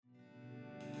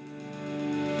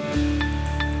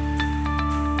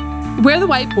Where the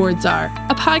Whiteboards Are,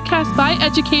 a podcast by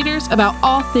educators about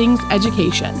all things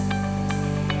education.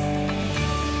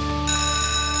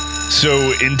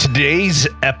 So in today's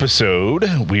episode,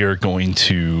 we are going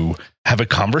to have a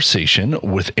conversation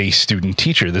with a student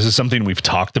teacher. This is something we've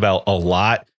talked about a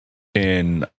lot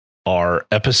in our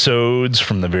episodes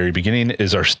from the very beginning,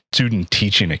 is our student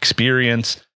teaching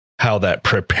experience, how that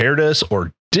prepared us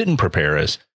or didn't prepare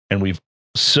us. And we've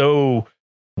so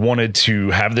wanted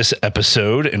to have this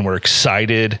episode, and we're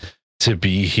excited to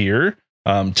be here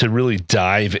to really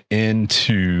dive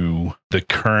into the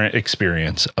current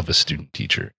experience of a student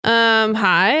teacher.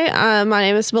 Hi, my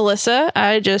name is Melissa.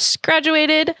 I just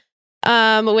graduated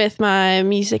with my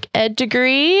music ed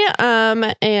degree,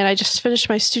 and I just finished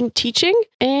my student teaching,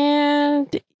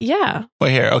 and yeah. Well,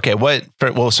 here, okay.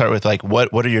 We'll start with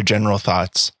what are your general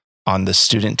thoughts on the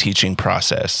student teaching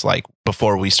process? Like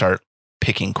before we start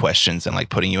picking questions and like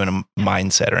putting you in a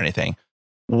mindset or anything,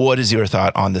 what is your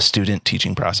thought on the student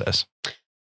teaching process?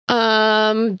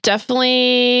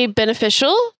 Definitely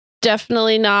beneficial.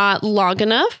 Definitely not long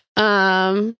enough.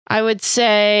 I would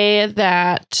say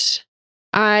that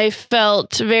I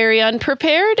felt very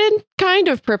unprepared and kind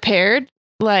of prepared.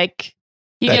 Like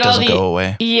you that get all doesn't go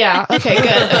away. Yeah. Okay.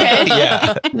 Good. Okay.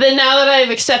 Yeah. Then now that I've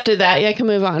accepted that, I can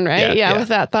move on, right? Yeah. With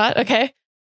that thought. Okay.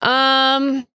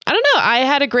 I don't know. I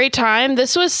had a great time.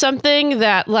 This was something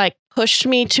that like pushed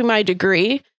me to my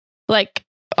degree. Like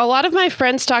a lot of my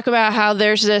friends talk about how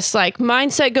there's this like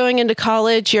mindset going into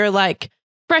college. You're like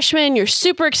freshman, you're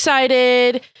super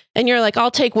excited and you're like,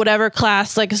 I'll take whatever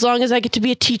class, like as long as I get to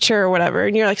be a teacher or whatever.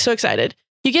 And you're like so excited.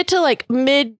 You get to like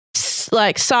mid,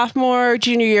 like sophomore,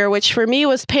 junior year, which for me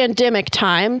was pandemic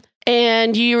time.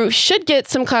 And you should get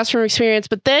some classroom experience,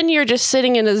 but then you're just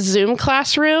sitting in a Zoom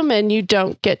classroom and you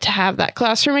don't get to have that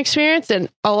classroom experience. And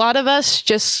a lot of us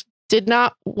just did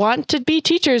not want to be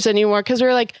teachers anymore because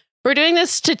we're like, we're doing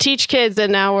this to teach kids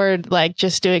and now we're like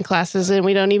just doing classes and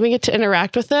we don't even get to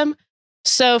interact with them.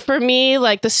 So for me,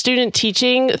 like the student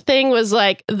teaching thing was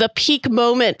like the peak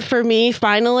moment for me.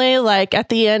 Finally, like at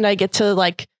the end, I get to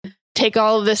like take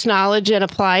all of this knowledge and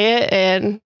apply it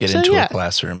and get into a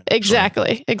classroom.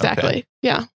 Exactly. Okay.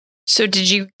 Yeah. So did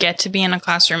you get to be in a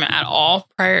classroom at all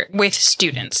prior with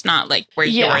students, not like where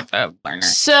you're the learner?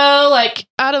 So like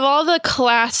out of all the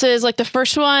classes, like the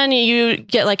first one, you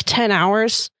get like 10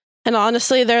 hours. And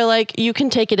honestly, they're like, you can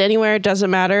take it anywhere. It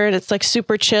doesn't matter. And it's like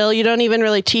super chill. You don't even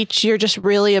really teach. You're just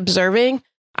really observing.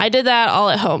 I did that all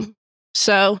at home.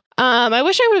 So I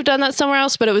wish I would have done that somewhere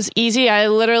else, but it was easy. I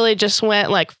literally just went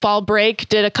like fall break,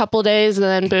 did a couple days, and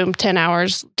then boom, 10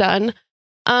 hours done.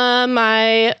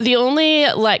 The only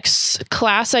like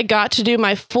class I got to do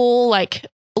my full like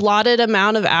allotted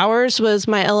amount of hours was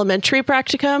my elementary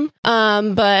practicum.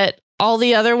 But all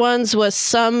the other ones was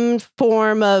some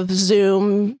form of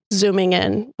zooming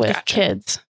in with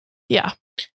kids. Yeah.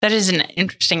 That is an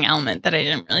interesting element that I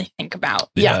didn't really think about.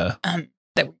 Yeah.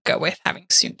 That would go with having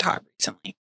student taught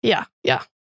recently. Yeah.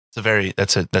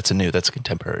 That's a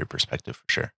contemporary perspective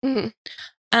for sure.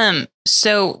 Mm-hmm.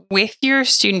 So with your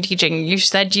student teaching, you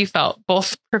said you felt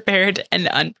both prepared and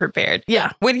unprepared.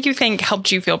 Yeah. What do you think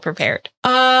helped you feel prepared?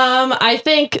 I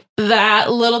think that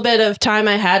little bit of time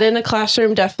I had in a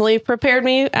classroom definitely prepared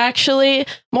me, actually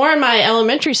more on my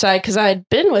elementary side, because I had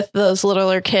been with those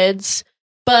littler kids,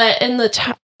 but in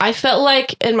the I felt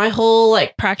like in my whole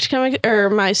like practicum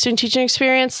or my student teaching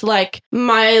experience, like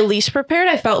my least prepared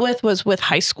I felt was with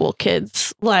high school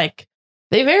kids. Like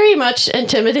they very much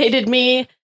intimidated me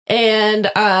and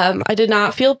I did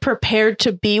not feel prepared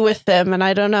to be with them. And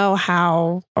I don't know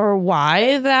how or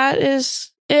why that is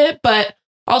it. But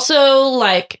also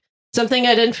like something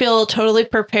I didn't feel totally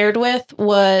prepared with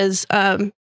was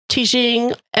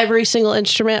teaching every single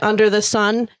instrument under the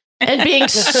sun. And being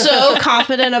so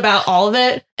confident about all of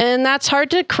it. And that's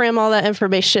hard to cram all that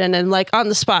information and like on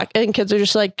the spot. And kids are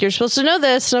just like, you're supposed to know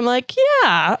this. And I'm like,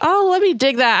 yeah, let me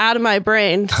dig that out of my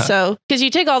brain. So, because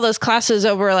you take all those classes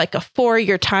over like a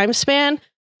 4-year time span.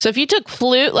 So if you took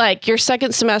flute, like your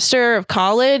second semester of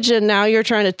college, and now you're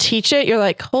trying to teach it, you're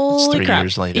like, holy crap. 3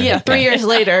 years later. Yeah, 3 years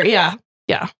later. Yeah.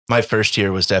 My first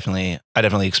year was I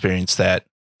definitely experienced that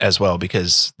as well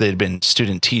because they'd been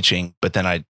student teaching, but then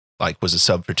I was a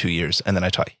sub for 2 years, and then I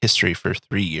taught history for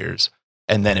 3 years,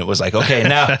 and then it was like, okay,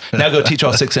 now go teach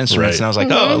all 6 instruments. Right. And I was like,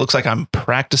 oh, it looks like I'm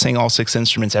practicing all 6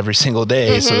 instruments every single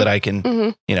day, so that I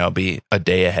can, be a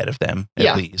day ahead of them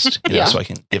at least, so I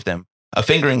can give them a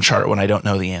fingering chart when I don't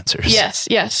know the answers. Yes.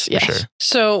 For sure.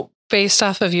 So based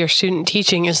off of your student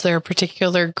teaching, is there a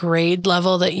particular grade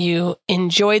level that you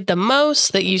enjoyed the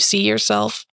most, that you see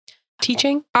yourself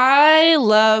teaching? I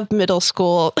love middle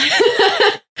school.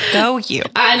 Go you.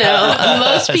 I know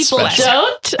most people Special.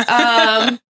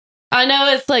 don't. I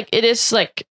know it is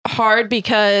like hard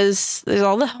because there's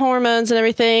all the hormones and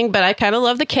everything, but I kind of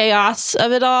love the chaos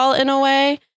of it all in a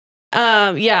way.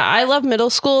 I love middle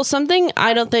school. Something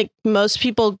I don't think most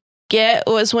people get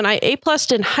was when I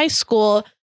A+'d in high school,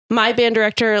 my band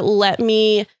director let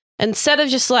me, instead of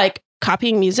just like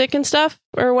copying music and stuff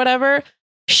or whatever,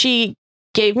 she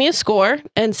gave me a score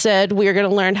and said, we're going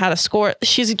to learn how to score.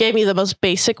 She gave me the most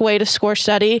basic way to score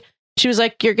study. She was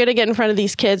like, you're going to get in front of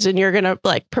these kids and you're going to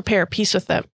like prepare a piece with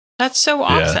them. That's so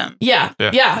awesome. Yeah.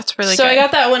 That's really so good. I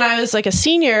got that when I was like a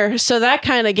senior. So that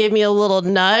kind of gave me a little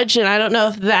nudge. And I don't know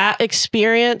if that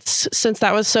experience, since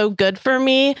that was so good for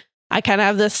me, I kind of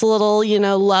have this little,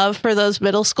 love for those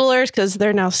middle schoolers because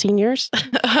they're now seniors.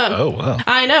 Oh, wow.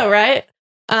 I know, right?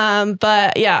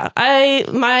 But yeah,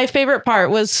 my favorite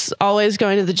part was always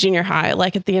going to the junior high.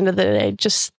 Like at the end of the day,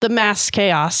 just the mass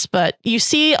chaos. But you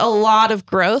see a lot of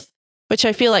growth, which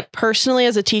I feel like personally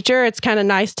as a teacher, it's kind of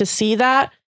nice to see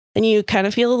that. And you kind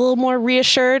of feel a little more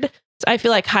reassured. I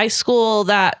feel like high school,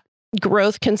 that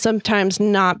growth can sometimes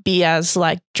not be as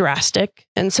like drastic.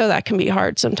 And so that can be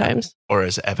hard sometimes. Or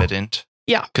as evident.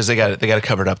 Yeah. Because they got it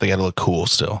covered up. They got to look cool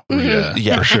still. Mhm.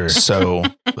 Yeah, for sure. So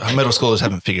middle schoolers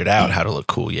haven't figured out how to look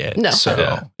cool yet. No.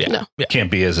 So Yeah. No. Can't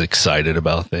be as excited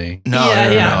about things. No, Yeah,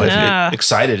 no, yeah. no. No.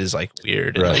 Excited is like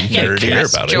weird. and, Right. like, You can't nerdy. care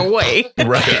about it. Joy.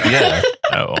 Right. Yeah.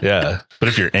 No. Yeah. But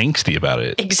if you're angsty about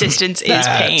it, Existence is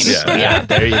That's- pain. Yeah.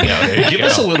 There you go. There you give go.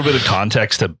 us a little bit of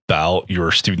context about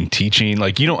your student teaching.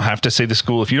 Like, you don't have to say the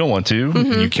school if you don't want to.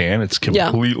 Mhm. You can. It's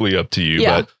completely up to you.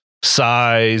 Yeah. But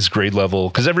size, grade level,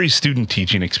 because every student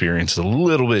teaching experience is a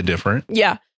little bit different.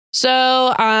 Yeah.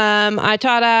 So I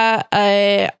taught at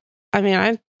I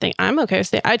think I'm okay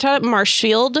with it. I taught at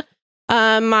Marshfield.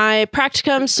 My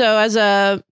practicum,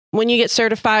 so when you get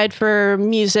certified for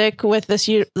music with with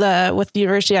the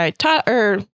university I taught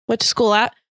or went to school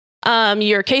at,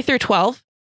 you're K through 12.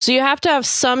 So you have to have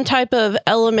some type of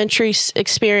elementary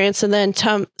experience and then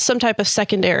some type of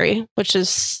secondary, which is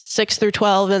 6 through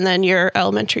 12, and then your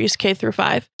elementary is K through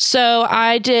 5. So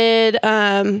I did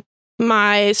so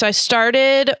I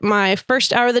started, my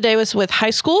first hour of the day was with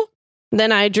high school.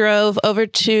 Then I drove over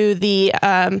to the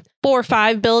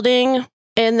 4-5 building,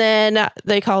 and then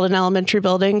they call it an elementary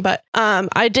building. But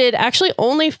I did actually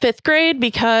only 5th grade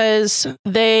because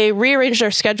they rearranged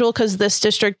our schedule because this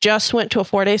district just went to a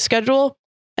 4-day schedule.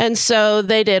 And so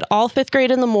they did all 5th grade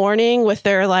in the morning with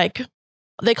their, like,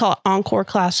 they call it encore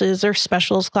classes or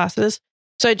specials classes.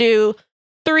 So I do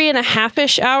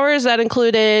 3.5-ish hours. That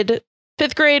included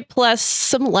 5th grade plus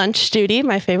some lunch duty,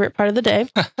 my favorite part of the day.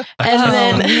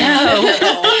 And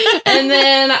and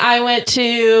then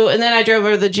I drove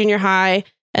over to the junior high,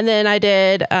 and then I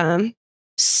did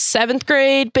 7th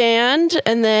grade band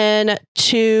and then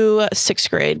 2 6th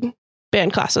grade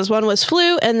band classes. One was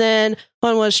flute and then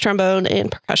one was trombone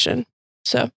and percussion.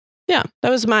 So yeah, that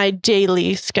was my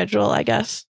daily schedule, I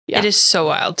guess. Yeah. It is so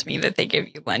wild to me that they give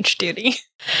you lunch duty.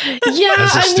 Yeah,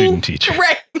 As a student teacher.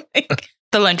 Right. Like,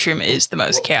 the lunchroom is the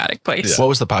most chaotic place. What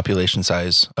was the population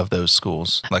size of those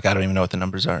schools? Like, I don't even know what the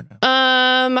numbers are now.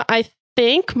 I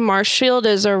think Marshfield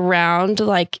is around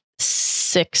like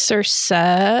 6 or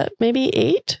 7, maybe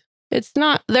 8. It's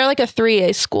not, they're like a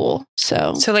 3A school.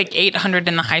 So like 800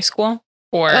 in the high school?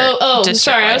 Or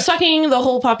sorry. I was talking the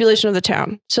whole population of the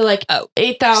town. So like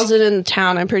 8,000 in the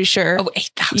town, I'm pretty sure. Oh,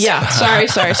 8,000. Yeah.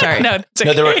 Sorry. No, it's okay.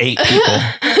 No, there were 8 people.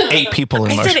 8 people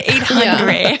in I said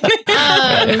Marshall.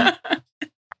 800.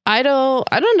 I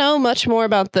don't know much more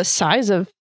about the size of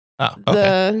Oh,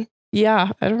 okay.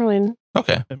 I don't really.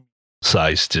 Okay.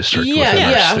 Size district. Yeah, within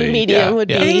our yeah. state. Medium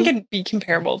would I think be. it could be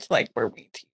comparable to like where we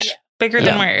teach. Bigger Yeah.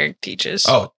 than where Eric teaches.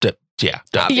 Oh, yeah. Yeah,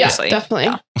 obviously. definitely.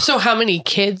 Yeah. So how many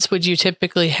kids would you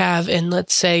typically have in,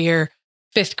 let's say, your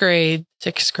 5th grade,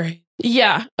 6th grade?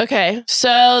 Yeah. Okay.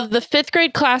 So the 5th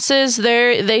grade classes,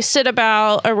 they sit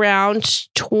about around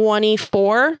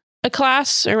 24 a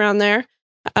class, around there.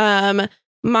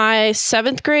 My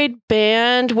 7th grade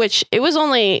band, which it was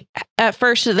only at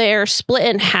first they're split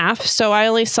in half. So I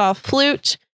only saw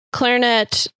flute,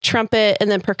 clarinet, trumpet, and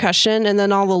then percussion. And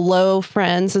then all the low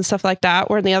friends and stuff like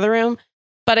that were in the other room.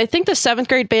 But I think the 7th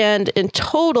grade band in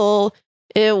total,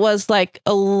 it was like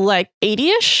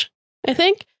 80-ish, I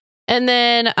think. And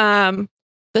then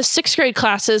the 6th grade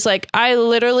classes, like I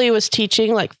literally was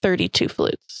teaching like 32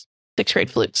 flutes, 6th grade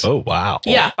flutes. Oh, wow.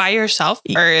 Yeah. By yourself?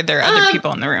 Or are there other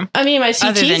people in the room? I mean, my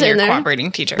Other CT's than your in there.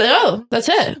 cooperating teacher. No, that's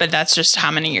it. But that's just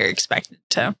how many you're expected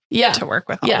to Yeah. work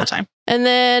with all the time. And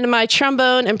then my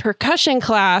trombone and percussion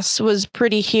class was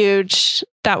pretty huge.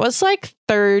 That was like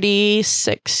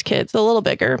 36 kids, a little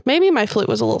bigger. Maybe my flute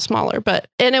was a little smaller,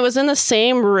 and it was in the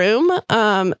same room.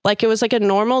 Like it was like a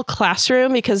normal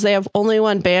classroom because they have only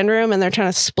one band room and they're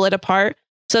trying to split apart.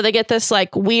 So they get this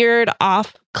like weird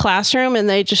off classroom and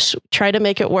they just try to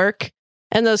make it work.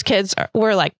 And those kids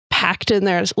were like packed in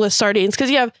there with sardines because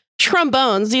you have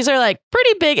trombones. These are like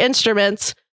pretty big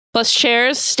instruments, plus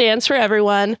chairs, stands for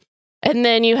everyone. And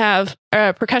then you have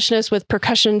percussionists with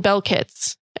percussion bell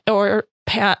kits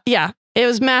it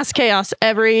was mass chaos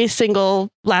every single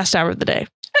last hour of the day.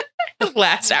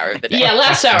 Last hour of the day. Yeah,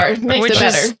 last hour makes Which it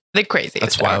better. is the craziest.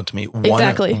 That's hour. wild to me.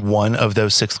 Exactly. One of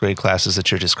those 6th grade classes that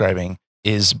you're describing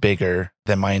is bigger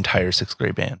than my entire 6th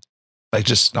grade band. Like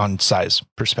just on size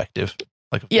perspective,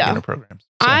 like a beginner program.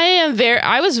 So.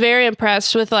 I was very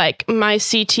impressed with like my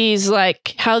CTs,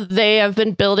 like how they have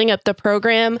been building up the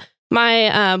program.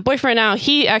 My boyfriend now,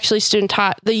 he actually student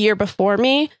taught the year before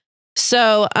me.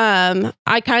 So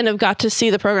I kind of got to see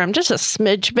the program just a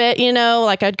smidge bit,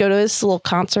 like I'd go to his little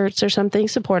concerts or something,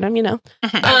 support him, but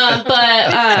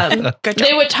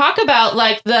they would talk about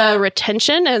like the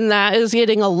retention, and that is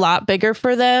getting a lot bigger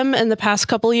for them in the past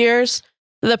couple years.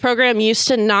 The program used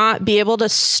to not be able to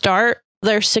start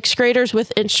their 6th graders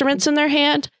with instruments in their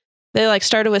hand. They like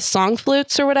started with song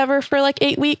flutes or whatever for like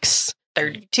 8 weeks.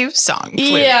 32 song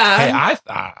flute. Yeah. Hey, I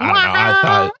don't know. I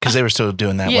thought because they were still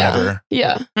doing that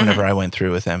whenever I went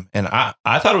through with them, and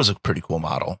I thought it was a pretty cool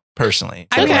model personally.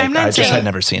 I mean, I'm not I just saying had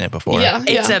never seen it before. Yeah,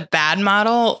 it's a bad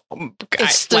model.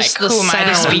 It's Like, just who the am I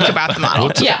to sound. speak about the model?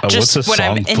 What's a what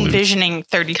I'm song flute? envisioning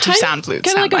 32 sound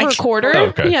flutes Kind of sound like a recorder. Oh,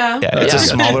 okay. Yeah. Yeah, it's a Yeah.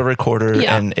 smaller recorder,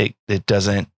 Yeah. and it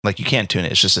doesn't like you can't tune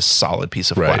it. It's just a solid piece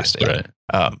of Right, plastic. right.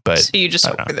 But So you just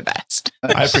I hope don't for the best.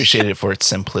 I appreciate it for its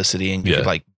simplicity, and you could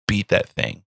like beat that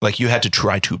thing. Like you had to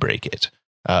try to break it.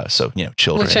 So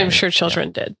children, Which I'm sure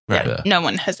children did. Right. Yeah. No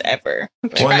one has ever.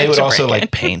 Well, and they would also break like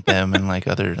it. paint them and like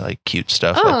other like cute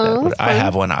stuff Oh, like that. that's But I fun.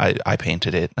 have one. I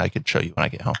painted it. I could show you when I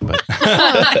get home. But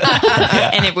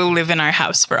And it will live in our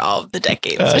house for all of the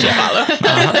decades to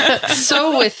follow.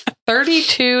 So with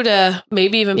 32 to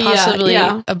maybe even possibly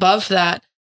above that,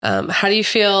 how do you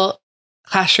feel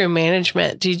classroom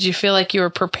management? Did you feel like you were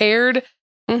prepared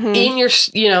in your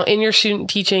student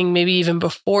teaching, maybe even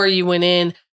before you went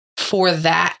in for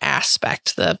that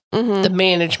aspect, the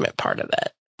management part of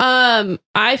it?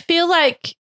 I feel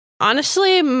like,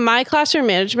 honestly, my classroom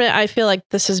management, I feel like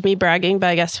this is me bragging, but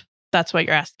I guess that's what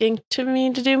you're asking to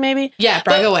me to do, maybe. Yeah,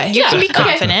 brag away. You can be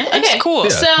confident. It's cool. Yeah.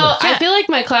 So I feel like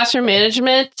my classroom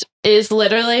management is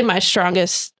literally my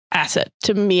strongest asset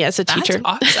to me as a teacher.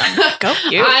 That's awesome. Go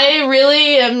you. I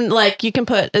really am like, you can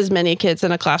put as many kids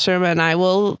in a classroom and I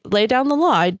will lay down the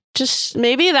law.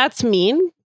 Maybe that's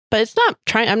mean, but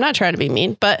I'm not trying to be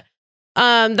mean, but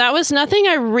that was nothing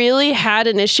I really had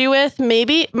an issue with.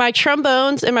 Maybe my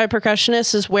trombones and my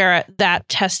percussionist is where that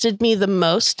tested me the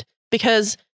most,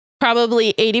 because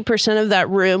probably 80% of that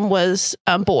room was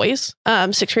boys,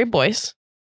 6th grade boys.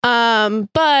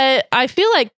 But I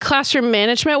feel like classroom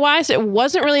management wise, it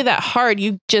wasn't really that hard.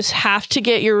 You just have to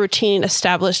get your routine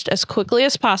established as quickly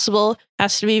as possible. It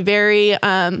has to be very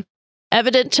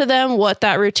evident to them what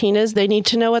that routine is. They need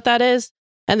to know what that is.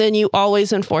 And then you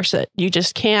always enforce it. You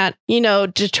just can't,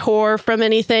 detour from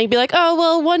anything. Be like, oh,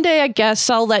 well, one day I guess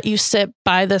I'll let you sit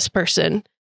by this person.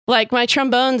 Like my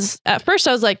trombones, at first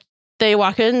I was like, they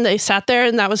walk in, they sat there,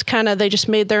 and that was they just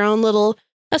made their own little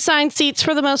assigned seats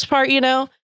for the most part,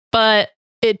 but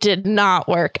it did not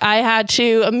work. I had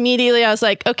to immediately, I was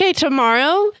like, okay,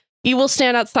 tomorrow you will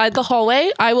stand outside the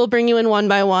hallway. I will bring you in one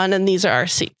by one, and these are our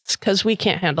seats because we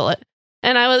can't handle it.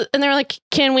 And they were like,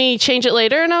 can we change it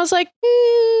later? And I was like,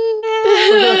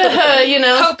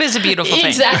 Hope is a beautiful thing.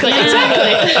 Exactly.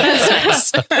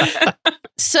 That's nice.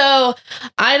 So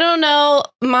I don't know.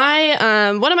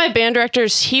 My one of my band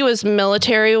directors, he was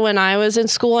military when I was in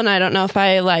school, and I don't know if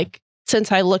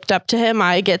since I looked up to him,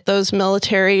 I get those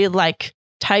military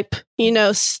type,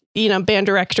 band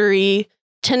directory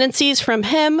tendencies from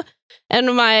him.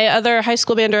 And my other high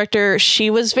school band director,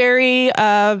 she was very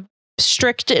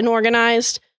strict and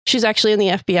organized. She's actually in the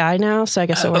FBI now, so I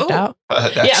guess it worked out.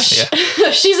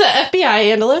 She's an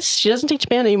FBI analyst. She doesn't teach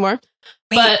band anymore.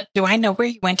 Wait, But do I know where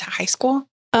you went to high school?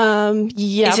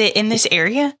 Yeah. Is it in this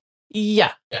area?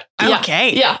 Yeah.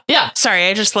 Okay. Yeah. Sorry,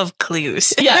 I just love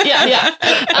clues. Yeah.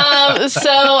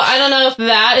 So I don't know if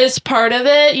that is part of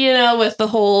it, with the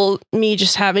whole me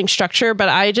just having structure, but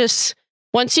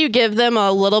once you give them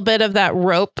a little bit of that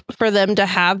rope for them to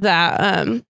have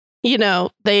that,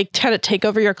 they kind of take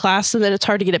over your class, and then it's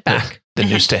hard to get it back. the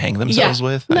noose to hang themselves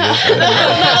with? No,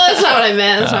 that's not what I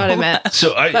meant. That's not what I meant.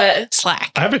 So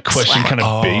slack. I have a question kind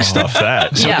of based off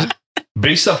that. So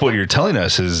based off what you're telling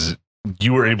us is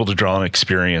you were able to draw on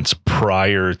experience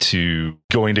prior to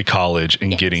going to college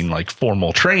and getting like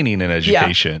formal training and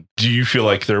education. Do you feel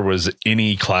like there was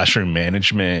any classroom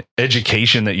management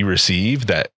education that you received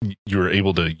that you were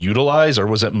able to utilize, or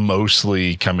was it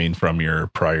mostly coming from your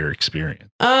prior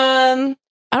experience? I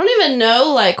don't even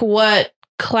know like what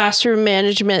classroom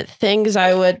management things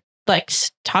I would like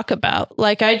talk about.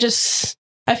 Like I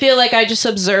feel like I just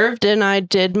observed and I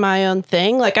did my own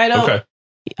thing. Like I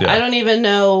don't even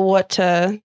know what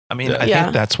to. I mean, I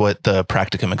think that's what the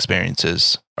practicum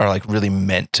experiences are like really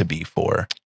meant to be for,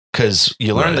 because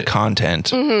you learn the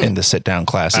content in the sit down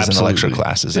classes and the lecture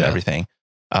classes and everything.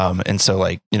 And so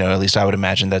like, at least I would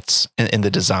imagine that's in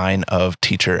the design of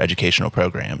teacher educational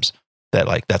programs that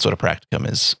like, that's what a practicum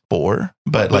is for.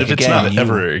 But like, if it's not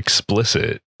ever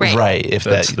explicit. Right. If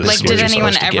that's like, did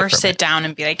anyone ever sit down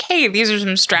and be like, hey, these are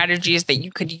some strategies that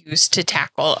you could use to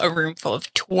tackle a room full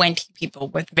of 20 people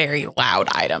with very loud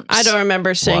items? I don't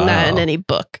remember seeing that in any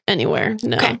book anywhere.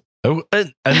 No. Okay. Oh,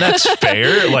 and that's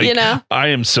fair. Like, I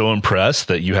am so impressed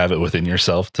that you have it within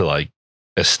yourself to like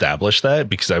establish that,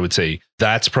 because I would say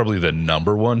that's probably the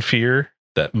number one fear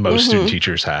that most student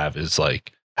teachers have is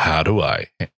like, how do I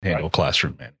handle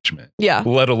classroom management? Yeah.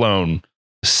 Let alone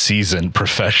seasoned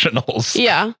professionals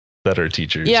that are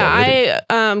teachers. I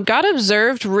got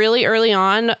observed really early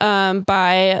on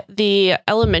by the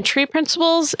elementary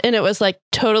principals, and it was like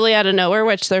totally out of nowhere,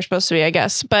 which they're supposed to be, I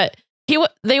guess. But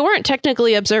they weren't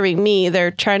technically observing me.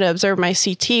 They're trying to observe my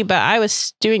CT, but I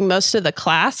was doing most of the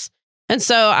class. And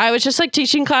so I was just like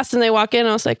teaching class, and they walk in and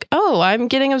I was like, oh, I'm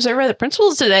getting observed by the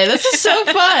principals today. This is so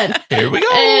fun. Here we go.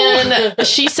 And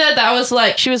she said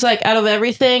she was like, out of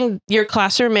everything, your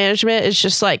classroom management is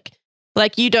just like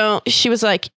you don't, she was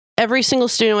like, every single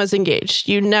student was engaged.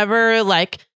 You never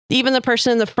like, even the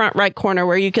person in the front right corner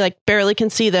where you like barely can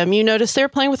see them, you notice they're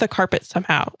playing with a carpet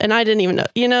somehow. And I didn't even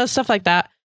know, stuff like that.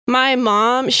 My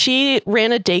mom, she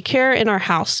ran a daycare in our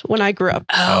house when I grew up.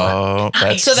 Oh,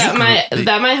 that's so that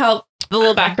might help. The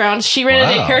little background. She ran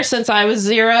a daycare since I was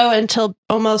 0 until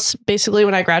almost basically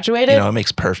when I graduated. It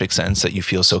makes perfect sense that you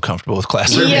feel so comfortable with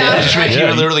classroom management.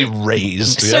 You're literally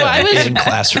raised in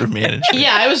classroom management.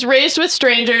 Yeah, I was raised with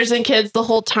strangers and kids the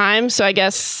whole time. So I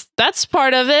guess that's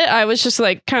part of it. I was just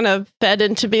like kind of fed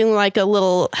into being like a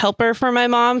little helper for my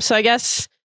mom. So I guess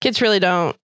kids really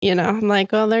don't, I'm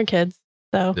like, well, they're kids.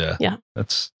 So yeah.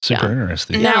 That's super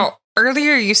interesting. Now,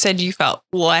 earlier you said you felt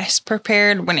less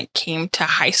prepared when it came to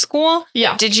high school.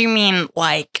 Yeah. Did you mean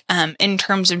like in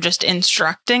terms of just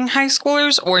instructing high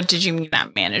schoolers, or did you mean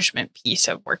that management piece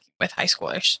of working with high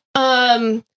schoolers?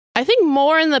 I think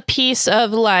more in the piece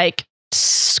of like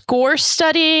score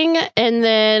studying and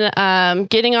then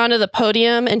getting onto the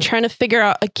podium and trying to figure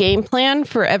out a game plan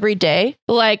for every day.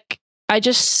 Like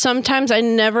sometimes I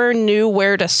never knew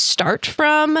where to start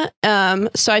from.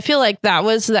 So I feel like that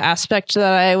was the aspect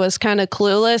that I was kind of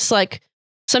clueless. Like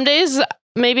some days,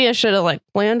 maybe I should have like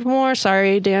planned more.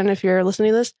 Sorry, Dan, if you're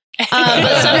listening to this.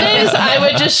 But some days I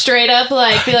would just straight up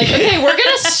like be like, okay, we're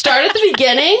going to start at the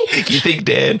beginning. You think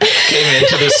Dan came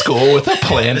into the school with a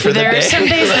plan for the day? There are some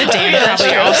days that Dan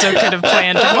probably also could have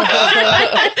planned more.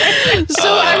 So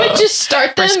I would just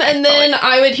start them, and then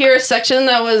I would hear a section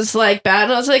that was like bad,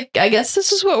 and I was like, I guess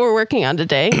this is what we're working on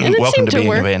today. And it welcome seemed to being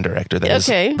work. a band director. That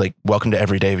is like welcome to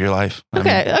every day of your life.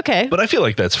 Okay. But I feel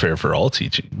like that's fair for all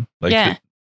teaching. Like, yeah.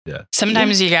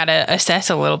 Sometimes you got to assess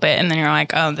a little bit, and then you're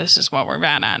like, oh, this is what we're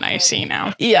bad at. I see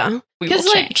now. Yeah. We will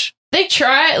change. They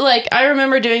try, like, I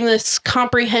remember doing this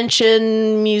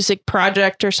comprehension music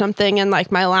project or something, and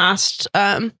like my last,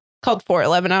 called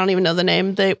 411. I don't even know the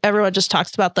name. Everyone just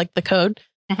talks about like the code,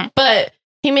 but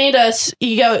he made us,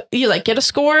 you like get a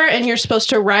score, and you're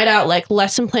supposed to write out like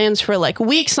lesson plans for like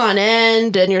weeks on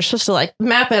end, and you're supposed to like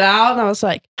map it out. And I was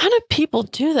like, how do people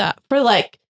do that for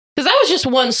like, because that was just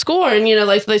one score, and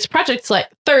like this project's like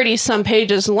 30 some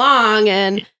pages long,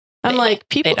 and I'm like,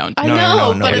 people, they don't. I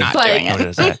know, but it's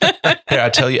like, here, I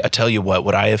tell you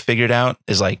what I have figured out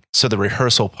is like, so the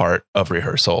rehearsal part of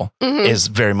rehearsal is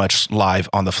very much live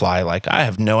on the fly. Like I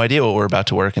have no idea what we're about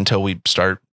to work until we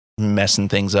start messing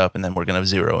things up, and then we're going to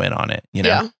zero in on it.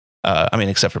 I mean,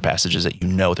 except for passages that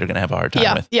they're going to have a hard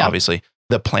time with. Yeah. Obviously,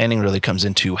 the planning really comes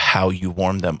into how you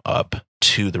warm them up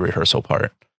to the rehearsal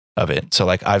part of it. So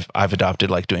like I've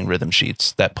adopted like doing rhythm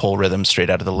sheets that pull rhythms straight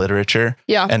out of the literature.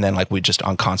 Yeah. And then like we just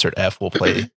on concert F we'll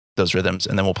play those rhythms,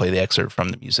 and then we'll play the excerpt from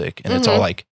the music, and it's all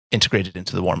like integrated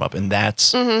into the warm up, and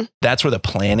that's where the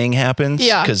planning happens.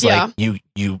 Yeah, because like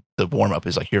the warm up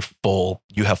is like you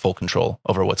have full control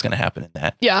over what's going to happen in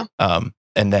that. Yeah.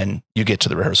 And then you get to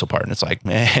the rehearsal part, and it's like,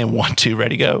 man, 1, 2,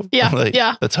 ready, go. Yeah, like,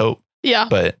 let's hope. Yeah.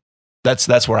 But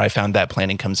that's where I found that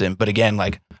planning comes in. But again,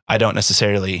 like I don't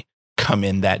necessarily come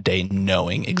in that day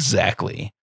knowing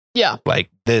exactly. Yeah. Like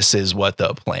this is what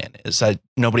the plan is.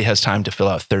 Nobody has time to fill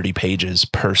out 30 pages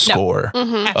per score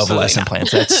of lesson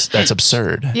plans. That's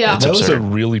absurd. Yeah. That was a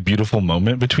really beautiful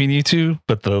moment between you two,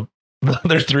 but the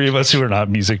other 3 of us who are not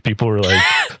music people were like,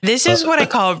 this is what I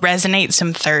call resonate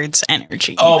some thirds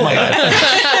energy. Oh my God.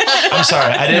 I'm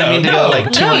sorry. I didn't mean to go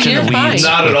like too much in the weeds.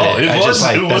 Not at all.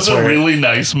 It was a really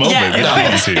nice moment.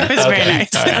 Yeah, it was very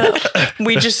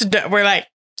nice. We're like,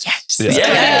 yes.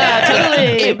 Yeah,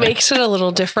 totally. It makes it a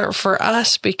little different for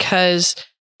us because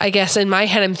I guess in my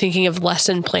head, I'm thinking of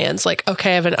lesson plans. Like,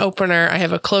 okay, I have an opener, I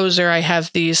have a closer, I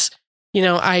have these,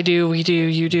 I do, we do,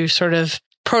 you do sort of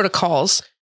protocols.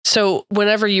 So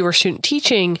whenever you were student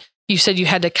teaching, you said you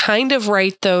had to kind of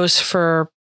write those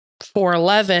for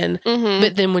 411.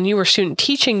 But then when you were student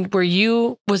teaching,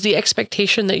 was the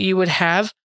expectation that you would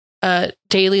have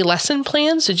daily lesson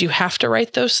plans? Did you have to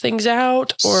write those things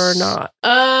out or not?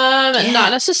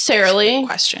 Not necessarily.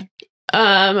 Question.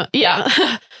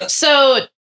 Yeah. So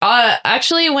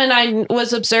actually, when I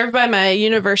was observed by my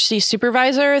university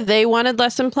supervisor, they wanted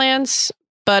lesson plans.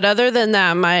 But other than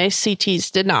that, my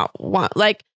CTs did not want,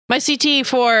 like my CT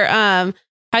for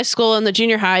high school and the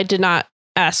junior high did not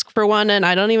ask for one. And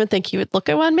I don't even think he would look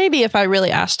at one. Maybe if I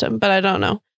really asked him, but I don't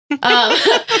know. But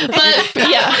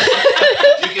yeah.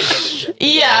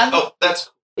 Yeah. Oh, that's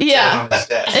cool. Yeah.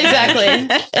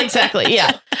 Exactly.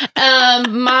 Yeah.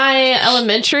 My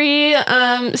elementary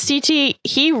CT,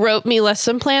 he wrote me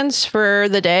lesson plans for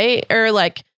the day, or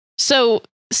like, so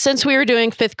since we were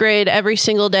doing 5th grade every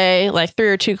single day, like 3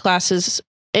 or 2 classes,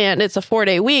 and it's a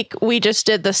 4-day week, we just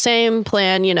did the same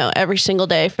plan, every single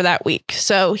day for that week.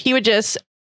 So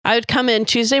I would come in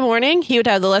Tuesday morning, he would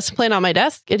have the lesson plan on my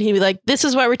desk, and he'd be like, this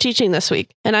is what we're teaching this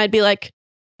week. And I'd be like,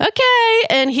 okay.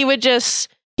 And he would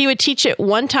teach it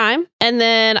one time, and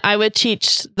then I would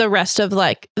teach the rest of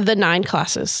like the 9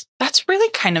 classes. That's really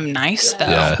kind of nice,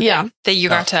 though. Yeah. That you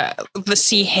got to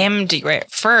see him do it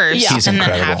first. Yeah. He's and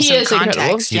incredible. then have He some is incredible.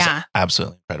 context. He's Yeah.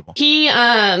 absolutely incredible. He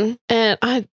and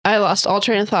I lost all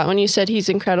train of thought when you said he's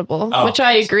incredible, which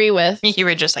I agree with. You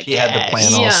were just like, He had the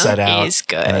plan all set out. He's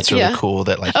good. And it's really cool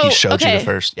that like he showed you the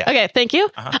first. Yeah. Okay, thank you.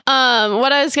 What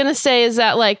I was gonna say is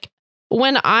that like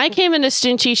when I came into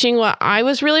student teaching, what I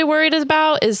was really worried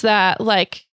about is that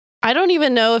like I don't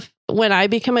even know if when I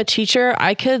become a teacher,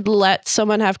 I could let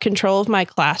someone have control of my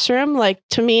classroom. Like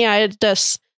to me, I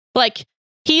just like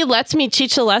he lets me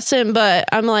teach a lesson, but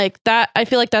I'm like that. I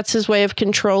feel like that's his way of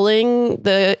controlling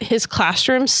his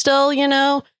classroom still,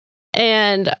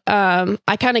 and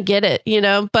I kind of get it,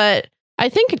 but I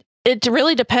think it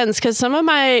really depends because some of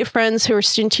my friends who are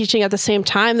student teaching at the same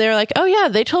time, they're like, oh yeah,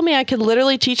 they told me I could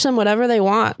literally teach them whatever they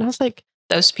want. And I was like,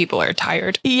 those people are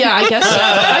tired. Yeah, I guess so.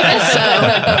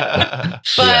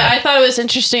 But I thought it was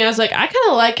interesting. I was like, I kind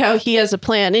of like how he has a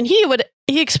plan. And he would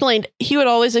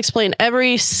always explain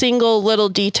every single little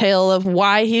detail of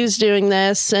why he was doing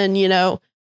this and,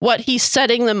 what he's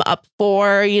setting them up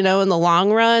for, in the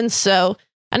long run. So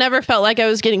I never felt like I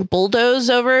was getting bulldozed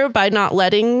over by not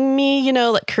letting me,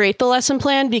 create the lesson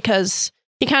plan because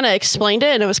he kind of explained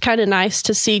it. And it was kind of nice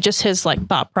to see just his like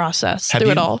thought process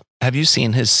through it all. Have you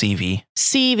seen his CV?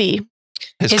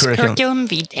 His curriculum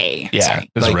vitae. Yeah. Sorry.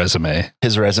 His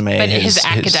resume. But his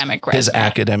academic resume. His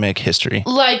academic history.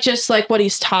 Like just like what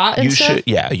he's taught and stuff?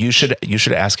 You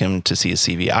should ask him to see his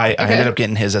CV. I ended up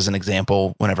getting his as an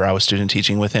example whenever I was student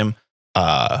teaching with him.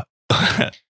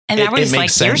 And that was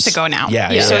like years ago now.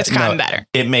 Yeah. So it's gotten better.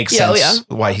 It makes sense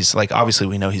why he's like, obviously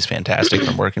we know he's fantastic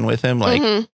from working with him. Like,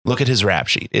 look at his rap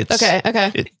sheet. It's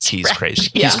he's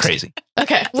crazy. Yeah. He's crazy.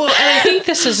 Okay. Well, and I think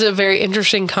this is a very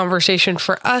interesting conversation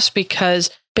for us because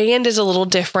band is a little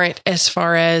different as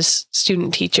far as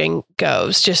student teaching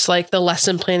goes, just like the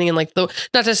lesson planning and like not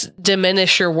to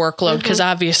diminish your workload, because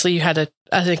obviously you had an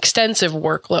extensive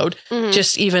workload,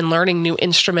 just even learning new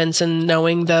instruments and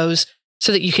knowing those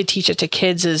so that you could teach it to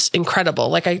kids is incredible.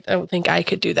 Like, I don't think I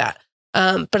could do that.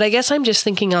 But I guess I'm just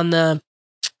thinking on the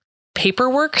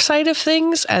paperwork side of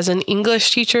things as an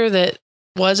English teacher that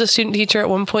was a student teacher at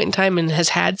one point in time and has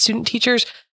had student teachers,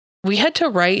 we had to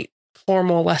write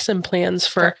formal lesson plans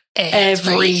for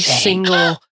every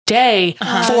single day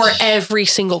for every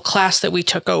single class that we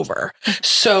took over.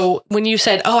 So when you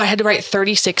said, I had to write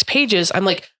 36 pages, I'm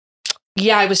like,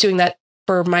 yeah, I was doing that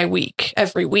for my week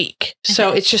every week.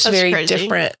 So it's just very crazy.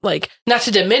 Different. Like, not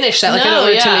to diminish that, like, no, I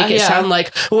don't want to make it sound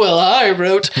like, well, I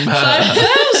wrote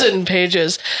 5,000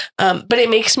 pages. But it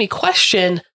makes me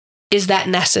question, is that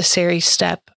necessary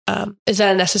step? Is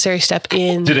that a necessary step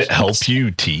in? Did it help you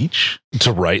teach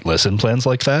to write lesson plans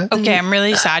like that? Okay, I'm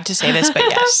really sad to say this, but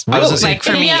yes. Really? I was like,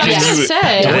 for me, yes.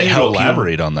 Did it help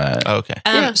elaborate on that? Okay.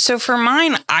 So for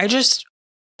mine, I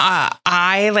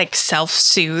like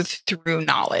self-soothe through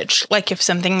knowledge. Like, if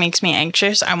something makes me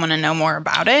anxious, I want to know more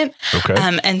about it. Okay.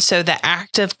 And so the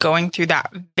act of going through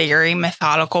that very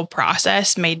methodical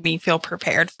process made me feel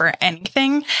prepared for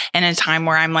anything in a time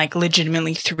where I'm like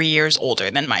legitimately 3 years older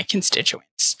than my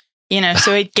constituents.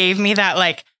 So it gave me that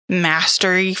like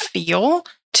mastery feel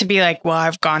to be like, well,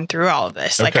 I've gone through all of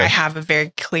this. Like, I have a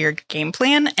very clear game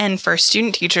plan. And for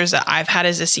student teachers that I've had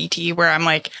as a CT where I'm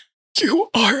like, you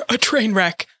are a train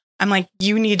wreck, I'm like,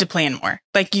 you need to plan more.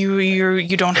 Like,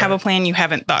 you don't have a plan. You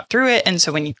haven't thought through it. And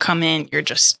so when you come in, you're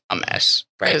just a mess.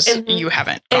 Because you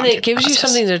haven't. And it gives you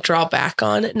something to draw back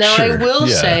on. Now, I will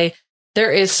say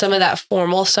there is some of that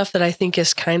formal stuff that I think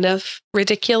is kind of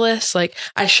ridiculous. Like,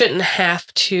 I shouldn't have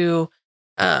to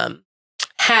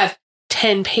have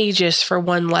 10 pages for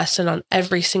one lesson on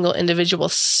every single individual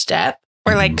step.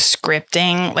 Or like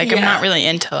scripting. Like, I'm not really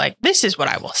into like, this is what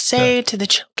I will say to the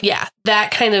children. Yeah,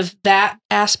 that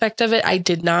aspect of it I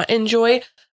did not enjoy.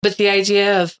 But the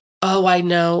idea of, I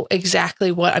know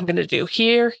exactly what I'm going to do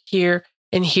here, here,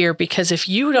 and here. Because if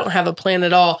you don't have a plan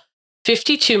at all,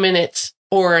 52 minutes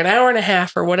or an hour and a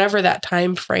half or whatever that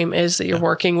time frame is that you're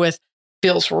working with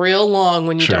feels real long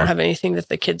when you don't have anything that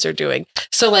the kids are doing.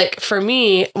 So like for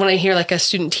me, when I hear like a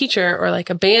student teacher or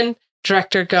like a band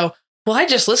director go, well, I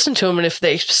just listen to them, and if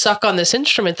they suck on this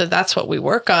instrument, that's what we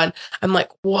work on. I'm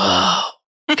like, whoa,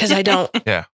 because I don't,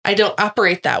 I don't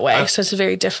operate that way. So it's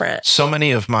very different. So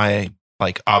many of my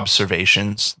like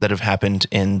observations that have happened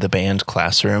in the band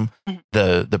classroom,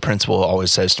 the principal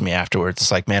always says to me afterwards,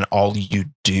 it's like, man, all you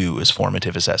do is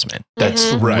formative assessment.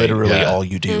 That's literally all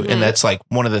you do. And that's like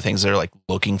one of the things they're like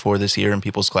looking for this year in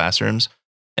people's classrooms.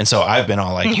 And so I've been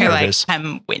all like nervous. Like,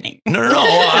 I'm winning. No.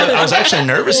 I was actually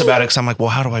nervous about it because I'm like, well,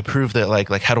 how do I prove that? Like,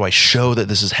 how do I show that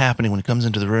this is happening when it comes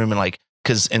into the room? And like,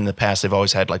 because in the past, they've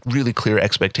always had like really clear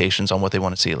expectations on what they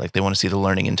want to see. Like, they want to see the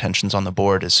learning intentions on the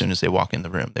board as soon as they walk in the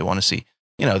room. They want to see,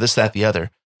 this, that, the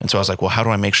other. And so I was like, well, how do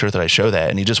I make sure that I show that?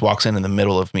 And he just walks in the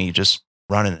middle of me just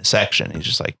running a section. He's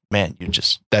just like, man,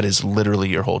 that is literally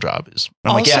your whole job is.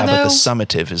 I'm also, like, but the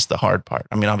summative is the hard part.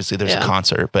 I mean, obviously there's a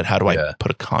concert, but how do I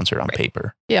put a concert on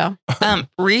paper? Yeah.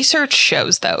 Research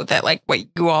shows though that like what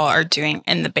you all are doing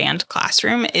in the band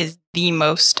classroom is the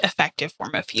most effective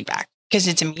form of feedback because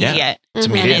it's immediate. Yeah. It's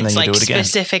immediate and it's then you like do it again.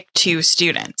 Specific to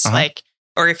students. Like,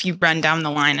 or if you run down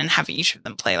the line and have each of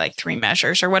them play like 3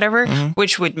 measures or whatever,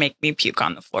 which would make me puke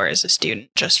on the floor as a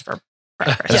student just for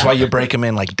That's why you break them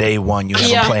in like day one. You have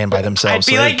them playing by themselves,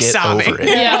 so they get over it.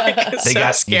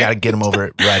 You got to get them over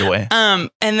it right away. And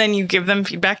then you give them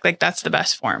feedback. Like, that's the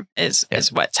best form is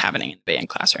what's happening in the band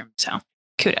classroom. So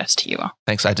kudos to you all.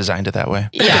 Thanks. I designed it that way.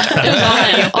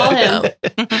 Yeah, all him.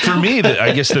 For me,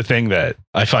 I guess the thing that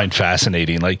I find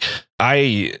fascinating, like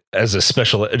I, as a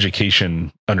special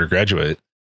education undergraduate,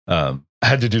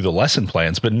 had to do the lesson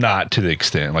plans, but not to the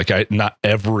extent like not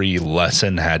every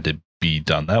lesson had to be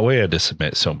done that way. I had to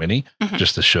submit so many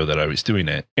just to show that I was doing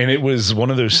it. And it was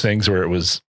one of those things where it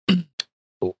was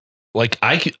like,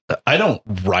 I don't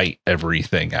write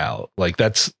everything out. Like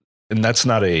that's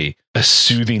not a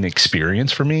soothing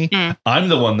experience for me. I'm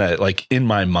the one that like in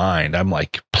my mind, I'm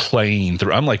like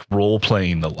I'm like role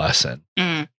playing the lesson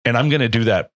and I'm going to do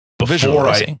that before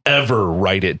I ever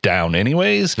write it down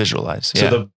anyways. Visualize.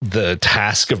 Yeah. So the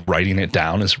task of writing it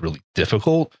down is really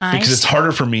difficult because it's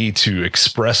harder for me to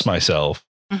express myself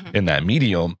in that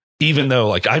medium, even though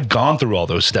like I've gone through all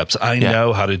those steps. I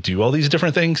know how to do all these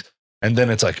different things. And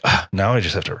then it's like, now I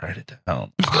just have to write it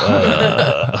down.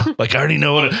 Like I already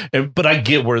know but I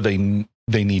get where they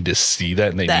need to see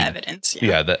that. And the evidence.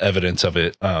 Yeah, the evidence of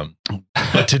it.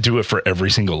 But to do it for every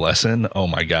single lesson, oh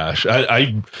my gosh.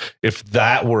 I if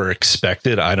that were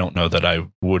expected, I don't know that I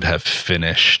would have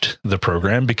finished the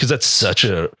program because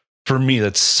for me,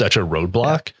 that's such a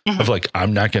roadblock of like,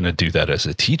 I'm not going to do that as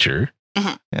a teacher.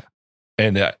 Yeah.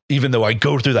 And even though I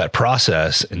go through that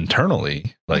process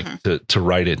internally, like to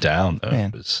write it down,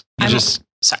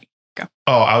 sorry. Go.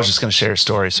 Oh, I was just going to share a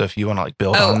story. So if you want to like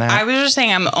build on that. I was just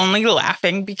saying I'm only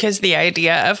laughing because the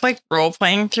idea of like role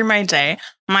playing through my day,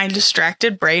 my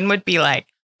distracted brain would be like,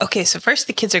 okay, so first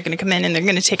the kids are going to come in and they're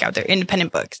going to take out their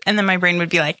independent books. And then my brain would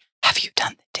be like, have you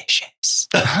done the dishes?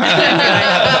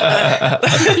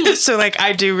 So like,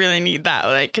 I do really need that.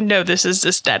 Like, no, this is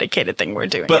this dedicated thing we're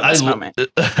doing at this moment.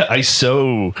 I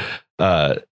so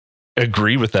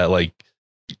agree with that. Like,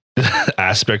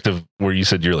 aspect of where you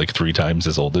said you're like 3 times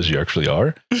as old as you actually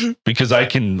are, because I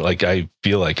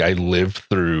feel like I lived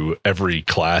through every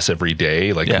class every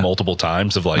day, like multiple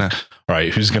times of like, all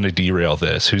right, who's going to derail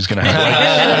this? Who's going to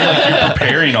have you're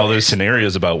preparing all those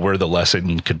scenarios about where the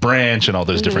lesson could branch and all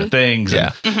those different things.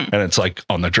 And it's like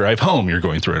on the drive home, you're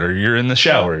going through it, or you're in the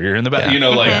shower, you're in the bath,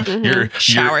 your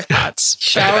shower thoughts,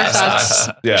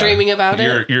 dreaming about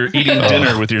it. You're eating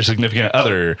dinner with your significant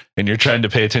other and you're trying to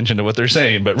pay attention to what they're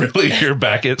saying, but really you're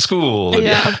back at school. And,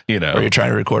 or you're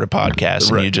trying to record a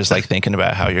podcast and you're just like thinking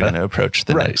about how you're going to approach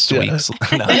the next week's.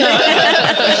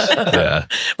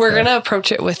 We're going to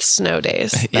approach it with snow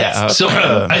days. So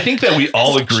I think that we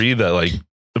all agree that like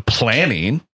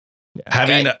planning,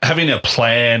 having a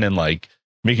plan and like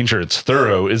making sure it's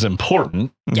thorough is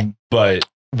important, but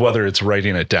whether it's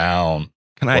writing it down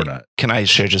or not. Can I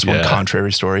share just one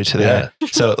contrary story to that?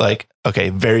 So like,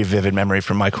 very vivid memory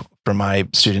from my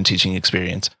student teaching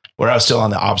experience where I was still on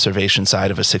the observation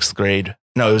side of a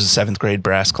 7th grade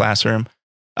brass classroom.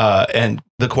 And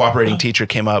the cooperating teacher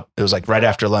came up. It was like right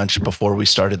after lunch before we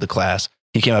started the class.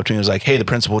 He came up to me and was like, hey, the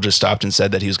principal just stopped and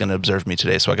said that he was going to observe me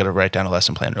today. So I got to write down a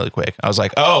lesson plan really quick. I was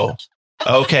like, oh,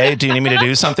 okay. Do you need me to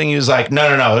do something? He was like,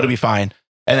 no, it'll be fine.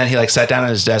 And then he like sat down at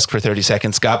his desk for 30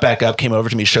 seconds, got back up, came over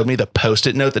to me, showed me the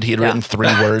Post-it note that he had written 3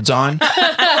 words on.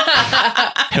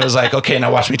 It was like, okay,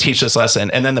 now watch me teach this lesson.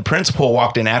 And then the principal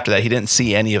walked in after that. He didn't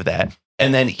see any of that.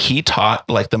 And then he taught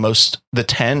like the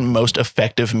 10 most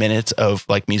effective minutes of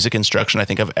like music instruction I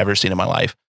think I've ever seen in my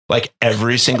life. Like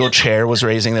every single chair was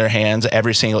raising their hands.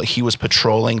 He was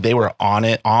patrolling. They were on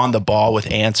the ball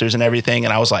with answers and everything.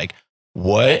 And I was like,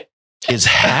 what is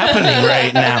happening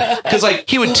right now? Because like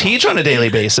he would teach on a daily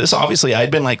basis. Obviously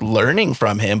I'd been like learning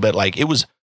from him, but like it was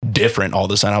different all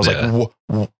of a sudden. I was like,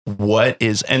 what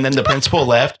is, and then the principal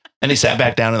left and he sat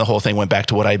back down and the whole thing went back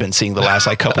to what I'd been seeing the last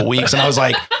like couple weeks. And I was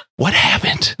like, what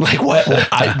happened? Like what?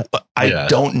 I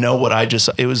don't know what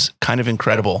it was kind of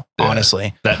incredible,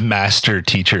 honestly. That master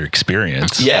teacher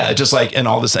experience. Yeah. Just like, and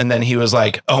all this. And then he was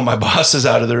like, oh, my boss is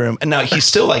out of the room. And now he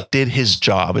still like did his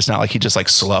job. It's not like he just like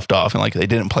sloughed off and like they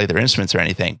didn't play their instruments or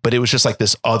anything, but it was just like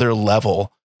this other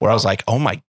level where I was like, oh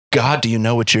my God, do you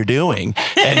know what you're doing?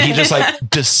 And he just like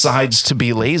decides to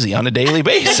be lazy on a daily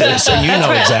basis. And you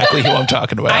know exactly who I'm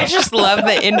talking about. I just love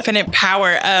the infinite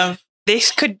power of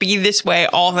this could be this way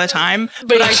all the time,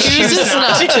 but I choose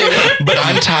not to. But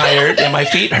I'm tired and my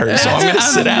feet hurt, so I'm going to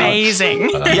sit out. Amazing.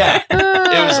 Yeah,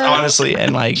 it was honestly,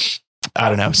 and like, I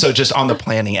don't know. So just on the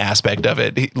planning aspect of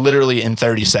it, he, literally in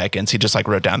 30 seconds, he just like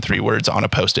wrote down 3 words on a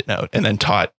Post-it note and then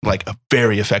taught like a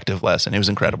very effective lesson. It was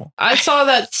incredible. I saw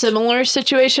that similar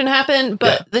situation happen,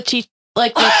 but the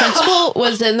principal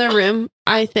was in the room,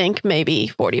 I think maybe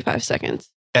 45 seconds.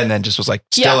 And then just was like,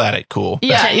 still at it. Cool.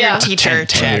 Yeah.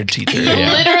 Tenured teacher.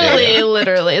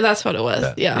 Literally. That's what it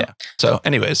was. Yeah. So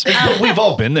anyways. But we've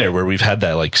all been there where we've had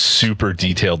that like super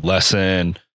detailed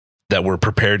lesson that we're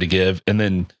prepared to give. And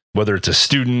then whether it's a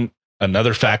student,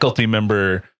 another faculty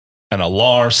member, an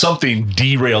alarm, something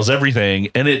derails everything.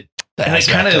 And it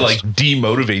kind of like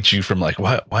demotivates you from like,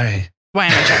 why am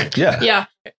I trying? Yeah.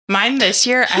 Mine this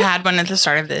year, I had one at the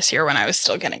start of this year when I was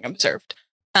still getting observed,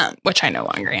 which I no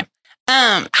longer am.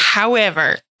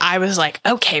 However, I was like,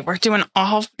 okay, we're doing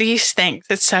all these things.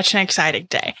 It's such an exciting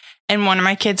day. And one of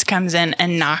my kids comes in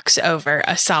and knocks over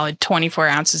a solid 24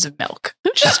 ounces of milk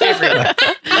just everywhere,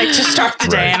 like to start the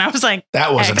day. And I was like,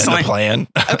 that wasn't in the plan.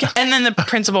 Okay. And then the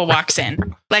principal walks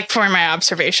in, like for my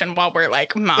observation while we're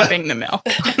like mopping the milk.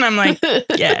 And I'm like,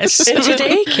 yes. And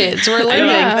today, kids, we're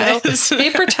learning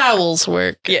paper towels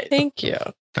work. Yeah. Thank you.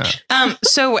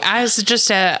 So as just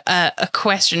a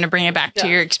question to bring it back to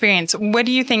your experience, what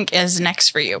do you think is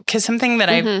next for you? Because something that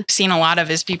I've seen a lot of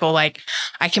is people like,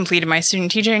 I completed my student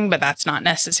teaching, but that's not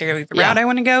necessarily the route I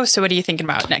want to go. So what are you thinking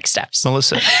about next steps?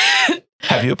 Melissa,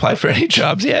 have you applied for any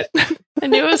jobs yet? I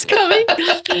knew it was coming.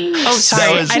 Oh,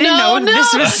 sorry. I didn't know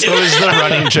this was. It was the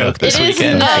running joke this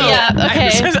weekend.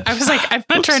 Okay. I was like, I'm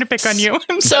not trying to pick on you.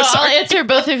 So I'll answer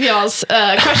both of y'all's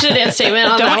question and statement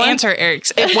on that one. Don't answer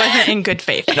Eric's. It wasn't in good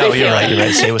faith. No, you're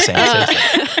right. Stay with Sam.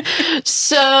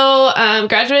 So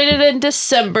graduated in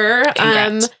December.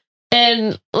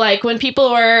 And like when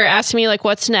people were asking me like,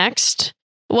 what's next?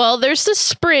 Well, there's this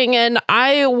spring and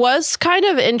I was kind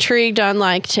of intrigued on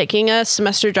like taking a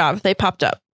semester job if they popped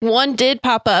up. One did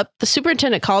pop up. The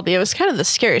superintendent called me. It was kind of the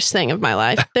scariest thing of my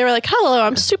life. They were like, hello,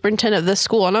 I'm superintendent of this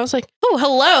school. And I was like, oh,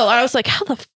 hello. I was like, how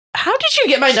the how did you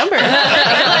get my number?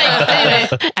 Anyway,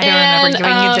 I don't remember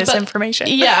giving you this information.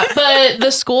 Yeah, but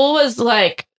the school was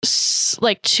like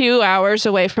 2 hours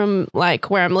away from like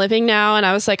where I'm living now. And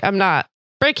I was like, I'm not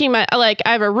breaking I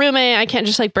have a roommate. I can't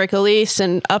just like break a lease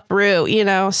and uproot,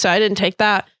 so I didn't take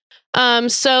that.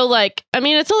 So like, I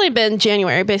mean, it's only been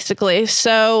January basically.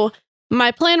 So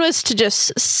my plan was to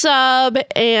just sub,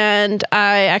 and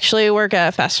I actually work at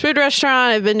a fast food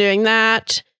restaurant. I've been doing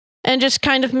that and just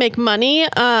kind of make money.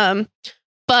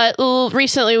 But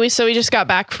recently we just got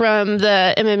back from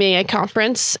the MMA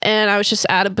conference, and I was just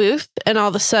at a booth, and all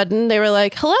of a sudden they were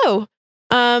like, hello,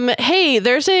 hey,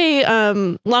 there's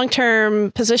a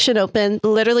long-term position open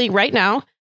literally right now.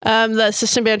 The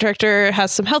assistant band director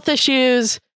has some health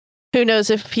issues. Who knows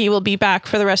if he will be back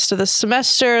for the rest of the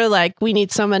semester? Like, we need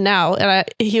someone now. And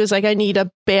he was like, I need a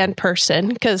band person,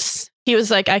 because he was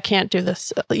like, I can't do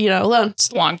this, alone.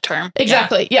 It's long term.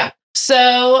 Exactly. Yeah.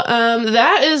 So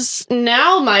that is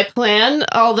now my plan.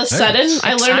 All of a sudden,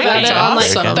 I learned about it on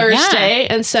like Thursday.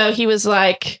 Yeah. And so he was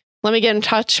like, let me get in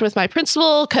touch with my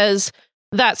principal, because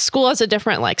that school has a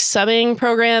different like subbing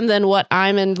program than what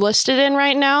I'm enlisted in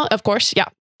right now. Of course. Yeah.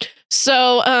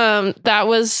 So that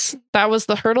was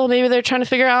the hurdle maybe they're trying to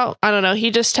figure out. I don't know.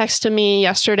 He just texted me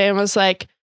yesterday and was like,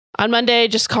 on Monday,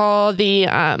 just call the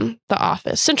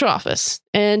office, central office,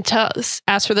 and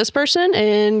ask for this person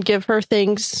and give her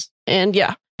things. And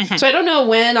yeah. Mm-hmm. So I don't know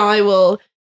when I will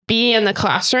be in the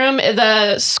classroom.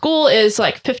 The school is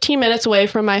like 15 minutes away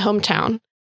from my hometown.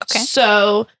 Okay.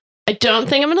 So I don't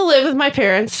think I'm going to live with my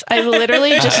parents. I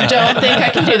literally just don't think I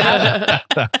can do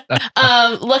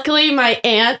that. Luckily, my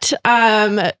aunt,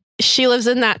 she lives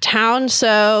in that town.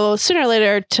 So sooner or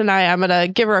later tonight, I'm going to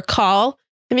give her a call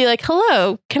and be like,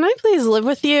 hello, can I please live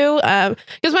with you?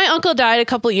 Because my uncle died a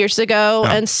couple years ago. Oh.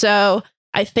 And so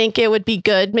I think it would be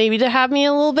good maybe to have me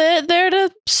a little bit there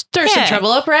to stir some trouble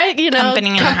up, right?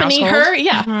 Company her.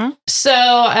 Yeah. Mm-hmm. So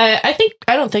I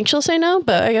don't think she'll say no,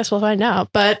 but I guess we'll find out.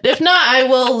 But if not, I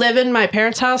will live in my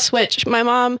parents' house, which my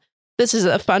mom, this is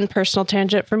a fun personal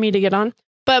tangent for me to get on.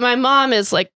 But my mom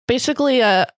is like basically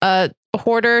a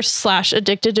hoarder /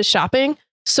 addicted to shopping.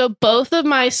 So both of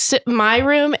my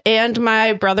room and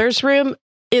my brother's room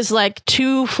is like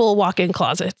 2 full walk-in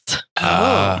closets.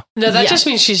 No, that just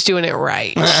means she's doing it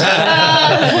right.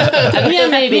 Yeah,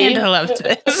 maybe. Amanda loves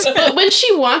this. But when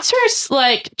she wants her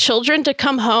like children to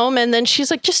come home, and then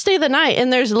she's like, just stay the night,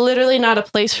 and there's literally not a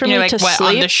place for me to sleep.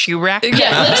 On the shoe rack?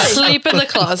 Yeah, sleep in the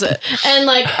closet. And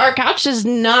like our couch is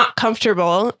not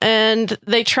comfortable. And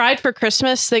they tried for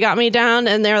Christmas. They got me down,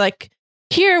 and they're like,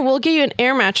 here, we'll give you an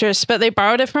air mattress, but they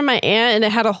borrowed it from my aunt and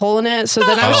it had a hole in it. So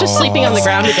then I was just sleeping on the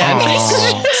ground again.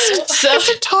 So it's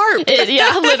a tarp.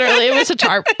 Yeah, literally, it was a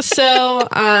tarp. So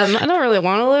I don't really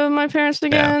want to live with my parents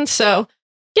again. Yeah. So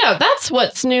yeah, that's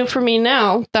what's new for me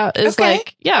now. That is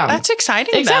that's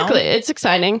exciting. Exactly. It's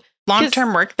exciting.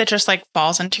 Long-term work that just like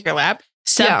falls into your lap.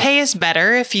 Sub pay is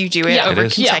better if you do it over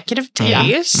consecutive days.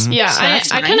 Yeah, mm-hmm. Yeah.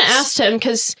 So I kind of asked him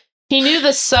because he knew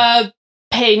the sub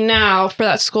pay now for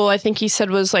that school, I think he said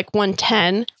was like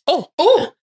 110. Oh,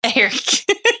 Eric. Sorry,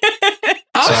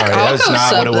 that's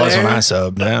not what it was when I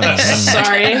subbed. No.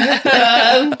 Sorry.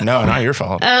 No, not your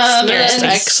fault.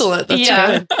 Excellent. That's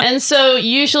good. And so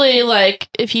usually like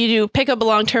if you do pick up a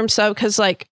long-term sub, because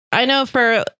like I know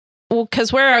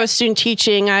because where I was student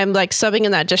teaching, I'm like subbing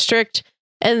in that district,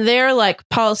 and their like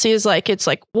policy is like it's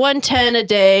like 110 a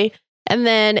day. And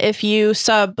then if you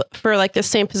sub for like the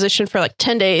same position for like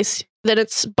 10 days, then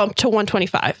it's bumped to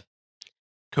 125.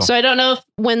 Cool. So I don't know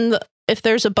if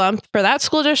there's a bump for that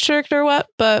school district or what,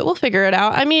 but we'll figure it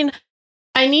out. I mean,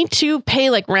 I need to pay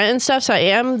like rent and stuff, so I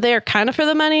am there kind of for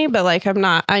the money, but like I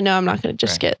know I'm not going to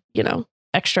just get,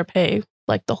 extra pay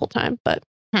like the whole time, but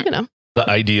The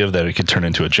idea of that it could turn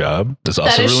into a job is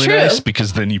also really nice,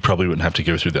 because then you probably wouldn't have to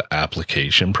go through the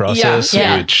application process,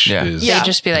 which is... They'd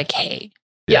just be like, hey...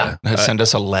 Yeah. Send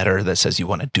us a letter that says you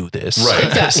want to do this. Right.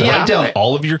 Exactly. Write down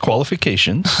all of your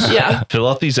qualifications. Yeah. Fill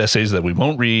out these essays that we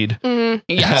won't read. Mm-hmm.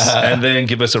 Yes. And then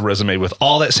give us a resume with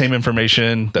all that same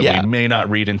information that we may not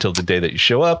read until the day that you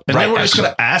show up. And then we're just going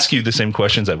to ask you the same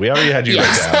questions that we already had you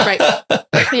write down.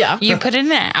 Right. Yeah. You put in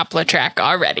an Appletrack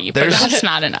already, but that's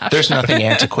not enough. There's nothing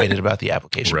antiquated about the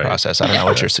application process. I don't know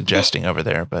what you're suggesting over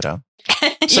there, but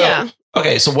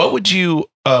okay, so what would you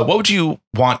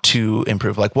want to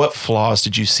improve? Like, what flaws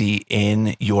did you see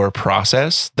in your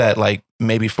process that, like,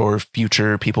 maybe for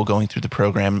future people going through the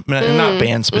program, not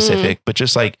band specific, but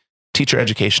just like teacher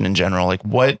education in general? Like,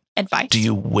 what advice do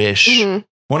you wish? Mm-hmm.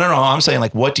 Well, no, I'm saying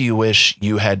like, what do you wish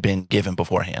you had been given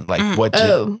beforehand? Like, I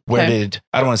don't want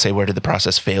to say where did the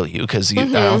process fail you? Because I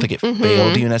don't think it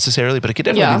failed you necessarily, but it could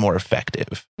definitely be more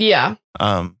effective. Yeah.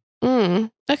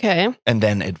 Okay. And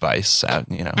then advice,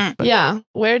 But yeah.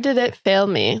 Where did it fail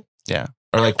me? Yeah.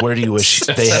 Or like, where do you wish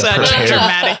they had Such prepared?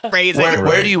 dramatic phrasing.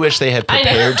 Where do you wish they had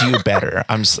prepared you better?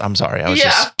 I'm sorry. I was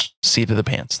just seat of the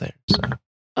pants there. So.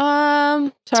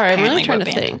 Sorry, I'm really trying to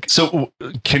think. So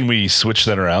can we switch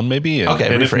that around maybe?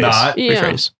 Okay. And if not,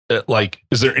 rephrase. Like,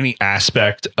 is there any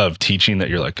aspect of teaching that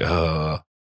you're like, I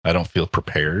don't feel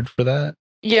prepared for that?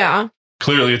 Yeah.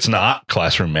 Clearly it's not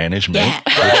classroom management,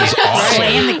 which is awesome.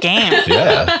 Playing the game.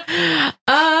 Yeah.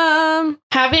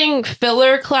 Having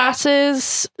filler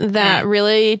classes that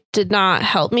really did not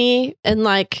help me, and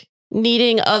like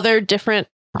needing other different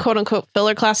quote unquote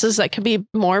filler classes that could be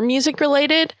more music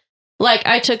related. Like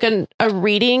I took a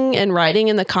reading and writing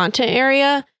in the content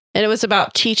area, and it was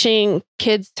about teaching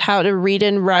kids how to read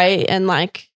and write, and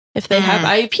like if they have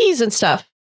IEPs and stuff.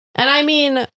 And I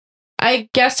mean, I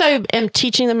guess I am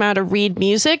teaching them how to read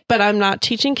music, but I'm not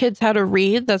teaching kids how to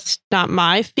read. That's not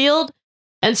my field.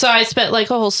 And so I spent like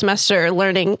a whole semester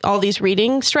learning all these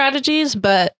reading strategies,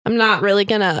 but I'm not really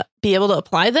going to be able to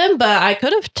apply them. But I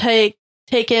could have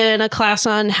taken a class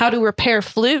on how to repair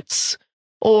flutes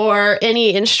or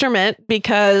any instrument,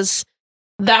 because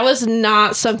that was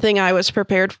not something I was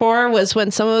prepared for. Was when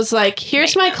someone was like,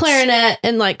 here's my clarinet,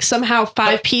 and like somehow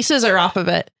 5 pieces are off of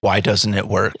it. Why doesn't it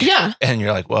work? Yeah. And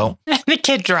you're like, well, the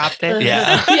kid dropped it.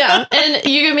 Yeah. Yeah. And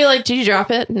you're going to be like, did you drop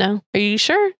it? No. Are you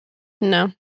sure?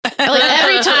 No. Like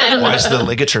every time. Why is the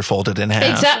ligature folded in half?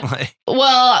 Exactly.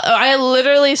 Well, I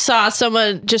literally saw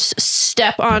someone just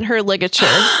step on her ligature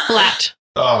flat.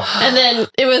 Oh. And then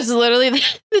it was literally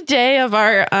the day of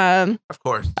our of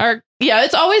course.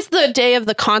 It's always the day of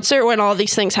the concert when all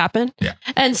these things happen. Yeah.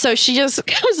 And so she just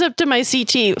comes up to my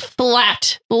CT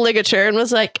flat ligature and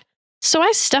was like, so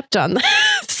I stepped on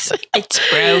this. It's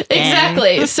broken.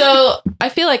 Exactly. So I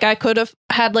feel like I could have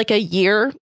had like a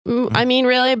year. I mean,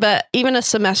 really, but even a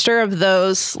semester of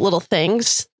those little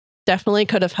things definitely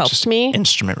could have helped me.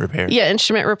 Instrument repair. Yeah,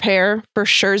 instrument repair for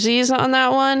surezies on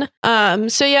that one.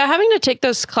 So yeah, having to take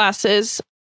those classes,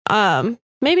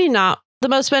 maybe not the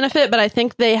most benefit, but I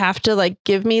think they have to like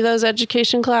give me those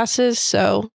education classes.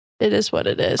 So it is what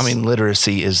it is. I mean,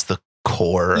 literacy is the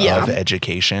core of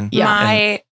education. Yeah.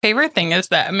 My favorite thing is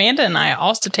that Amanda and I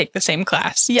also take the same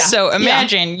class. Yeah. So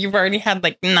imagine you've already had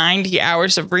like 90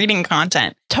 hours of reading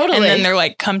content. Totally. And then they're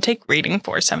like, come take reading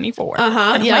 474. Uh-huh.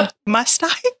 And I'm like, must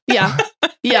I? Yeah.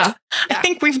 Yeah. I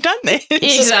think we've done this.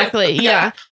 Exactly.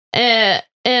 Yeah.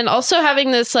 And also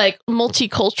having this like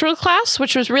multicultural class,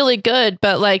 which was really good,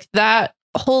 but like that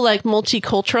whole like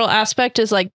multicultural aspect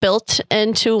is like built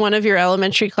into one of your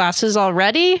elementary classes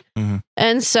already. Mm-hmm.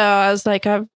 And so I was like,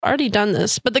 I've already done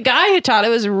this. But the guy who taught it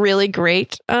was really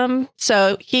great.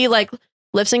 So he like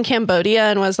lives in Cambodia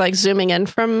and was like zooming in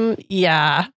from,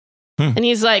 And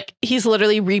he's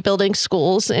literally rebuilding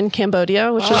schools in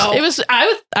Cambodia, which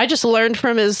I just learned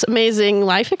from his amazing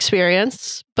life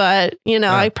experience. But,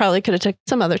 I probably could have taken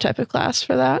some other type of class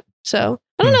for that. So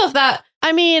I don't know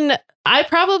if I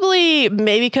probably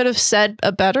maybe could have said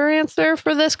a better answer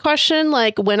for this question,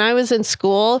 like when I was in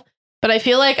school, but I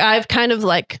feel like I've kind of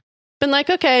like been like,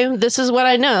 okay, this is what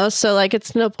I know. So like,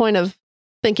 it's no point of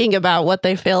thinking about what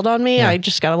they failed on me. Yeah. I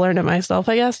just got to learn it myself,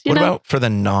 I guess. What about for the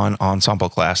non-ensemble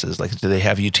classes? Like, do they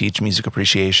have you teach music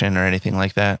appreciation or anything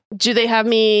like that? Do they have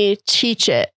me teach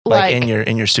it? Like in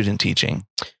your student teaching?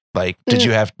 Like, did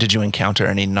you encounter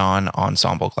any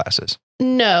non-ensemble classes?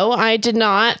 No, I did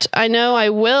not. I know I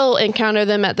will encounter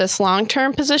them at this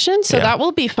long-term position. So that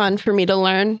will be fun for me to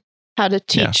learn how to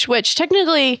teach, which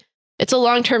technically it's a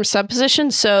long-term sub position.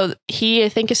 So he, I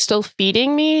think, is still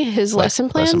feeding me his lesson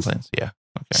plans. Lesson plans, yeah.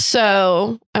 Okay.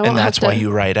 So I won't and that's why you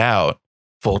write out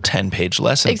full 10-page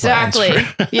lesson plans.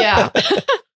 Exactly. Yeah.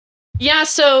 Yeah.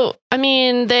 So, I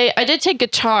mean, I did take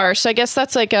guitar. So I guess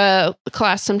that's like a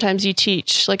class sometimes you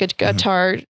teach, like a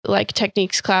guitar, like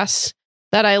techniques class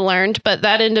that I learned, but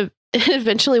that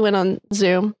eventually went on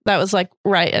Zoom. That was like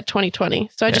right at 2020.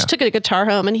 So I just took a guitar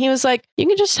home and he was like, you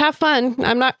can just have fun.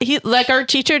 Our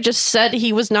teacher just said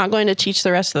he was not going to teach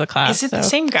the rest of the class. Is it the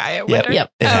same guy at Winter?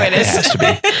 Yep. It is. It has to be.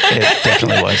 It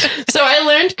definitely was. So I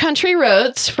learned country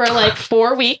roads for like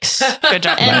 4 weeks. Good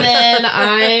job. And then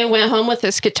I went home with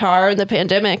this guitar in the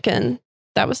pandemic and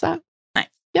that was that. Nice.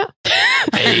 Yeah.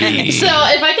 Hey. So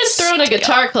if I can throw in a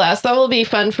guitar class, that will be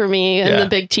fun for me in the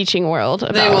big teaching world.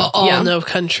 They will all know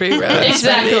country roads.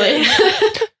 Exactly.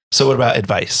 So what about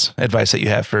advice? Advice that you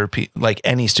have for like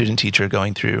any student teacher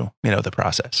going through, the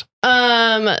process?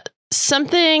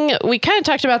 Something we kind of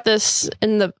talked about this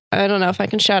I don't know if I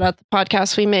can shout out the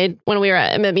podcast we made when we were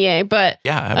at MMEA, but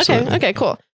yeah, absolutely. Okay,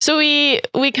 cool. So we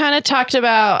kind of talked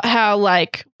about how,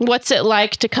 like, what's it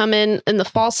like to come in the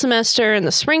fall semester and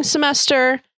the spring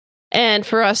semester. And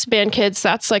for us band kids,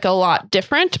 that's like a lot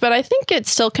different. But I think it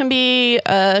still can be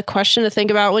a question to think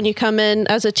about when you come in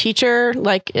as a teacher,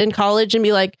 like in college, and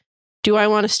be like, do I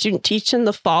want a student teach in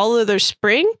the fall or the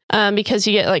spring? Because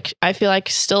you get like, I feel like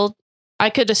still, I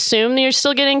could assume you're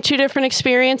still getting two different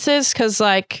experiences. Cause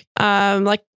like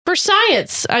for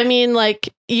science, I mean, like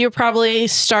you're probably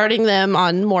starting them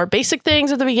on more basic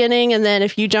things at the beginning. And then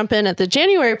if you jump in at the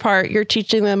January part, you're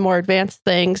teaching them more advanced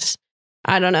things.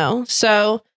 I don't know.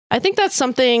 So I think that's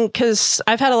something, because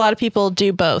I've had a lot of people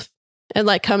do both and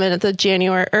like come in at the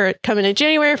January or come in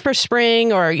January for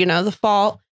spring or, you know, the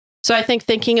fall. So I think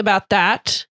thinking about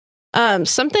that,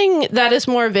 something that is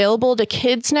more available to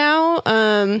kids now,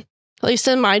 at least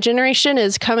in my generation,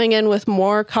 is coming in with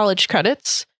more college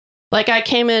credits. Like I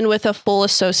came in with a full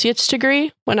associate's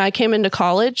degree when I came into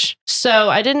college. So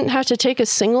I didn't have to take a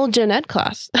single gen ed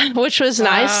class, which was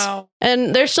nice.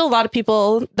 And there's still a lot of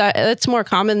people that it's more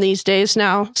common these days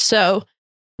now. So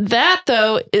that,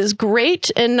 though, is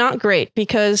great and not great,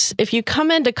 because if you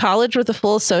come into college with a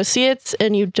full associate's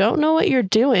and you don't know what you're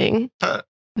doing,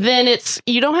 then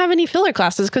you don't have any filler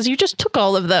classes because you just took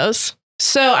all of those.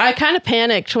 So I kind of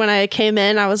panicked when I came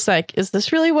in. I was like, is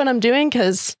this really what I'm doing?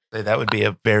 Because that would be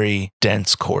a very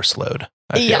dense course load,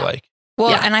 I feel like.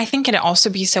 Well, and I think it'd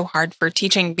also be so hard for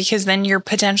teaching because then you're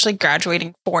potentially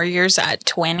graduating 4 years at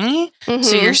 20. Mm-hmm.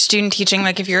 So you're student teaching,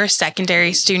 like if you're a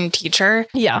secondary student teacher,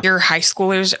 your high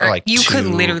schoolers, or like you could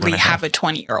literally have a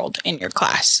 20-year-old in your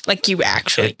class. Like you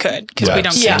actually could, because we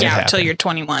don't kick you out till you're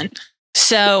 21.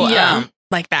 So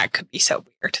like that could be so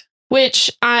weird.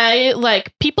 Which I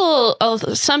like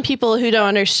some people who don't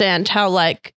understand how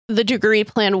like the degree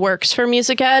plan works for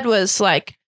music ed was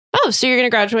like, oh, so you're going to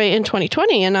graduate in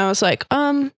 2020. And I was like,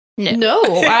 no,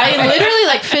 I literally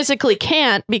like physically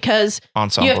can't, because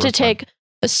you have to take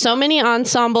so many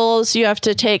ensembles. You have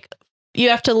to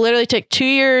literally take 2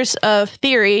 years of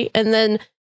theory. And then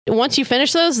once you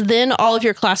finish those, then all of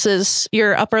your classes,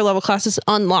 your upper level classes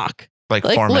unlock. Like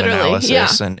form and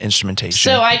analysis and instrumentation.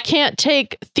 So I can't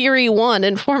take theory 1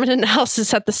 and form and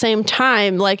analysis at the same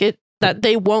time. Like that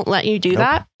they won't let you do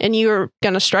that, and you're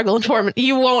going to struggle in form.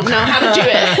 You won't know how to do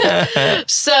it.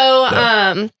 So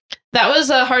that was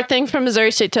a hard thing for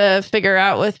Missouri State to figure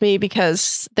out with me,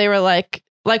 because they were like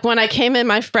when I came in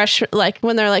my freshman, like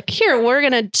when they're like, here, we're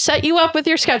going to set you up with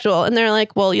your schedule. And they're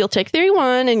like, well, you'll take theory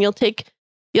 1 and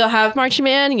you'll have marching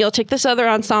band and you'll take this other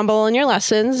ensemble in your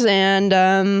lessons.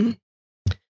 And,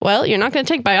 well, you're not going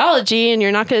to take biology and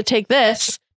you're not going to take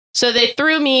this. So they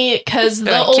threw me, because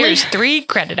here's 3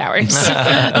 credit hours.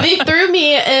 They threw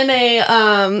me in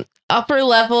a upper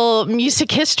level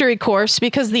music history course,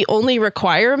 because the only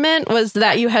requirement was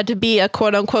that you had to be a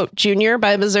quote unquote junior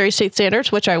by Missouri State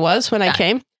standards, which I was when I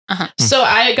came. Uh-huh. So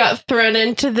I got thrown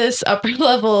into this upper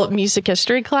level music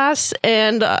history class,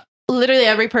 and literally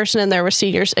every person in there was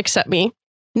seniors except me.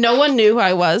 No one knew who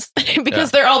I was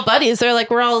because they're all buddies. They're like,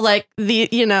 we're all like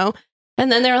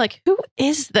and then they were like, who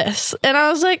is this? And I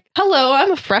was like, hello,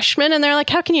 I'm a freshman. And they're like,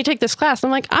 how can you take this class?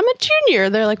 I'm like, I'm a junior.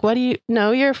 They're like, what do you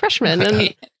know? You're a freshman.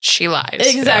 And she lies.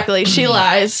 Exactly. She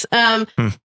lies.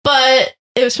 But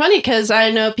it was funny because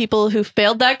I know people who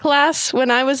failed that class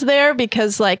when I was there,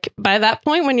 because like by that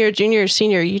point, when you're a junior or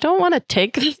senior, you don't want to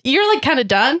take, you're like kind of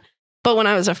done. But when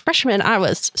I was a freshman, I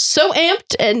was so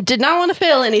amped and did not want to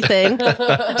fail anything.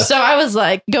 So I was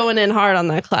like going in hard on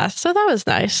that class. So that was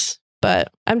nice.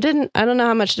 But I don't know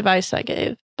how much advice I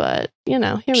gave, but here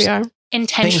we are.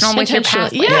 Intentional with your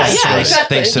pathway. Yeah,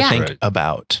 exactly. Things to think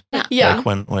about. Yeah.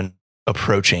 Like when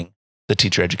approaching the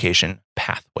teacher education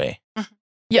pathway. Mm-hmm.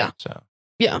 Yeah. So.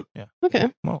 Yeah.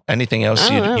 Okay. Well, anything else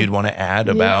you'd want to add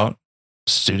about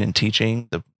student teaching,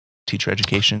 the teacher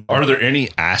education? Are there any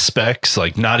aspects,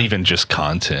 like not even just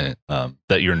content,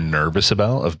 that you're nervous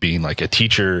about, of being like a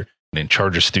teacher and in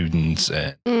charge of students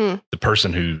and the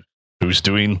person who's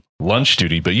doing lunch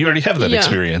duty, but you already have that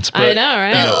experience. But, I know,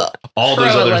 right? All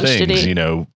those other things,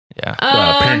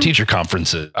 parent teacher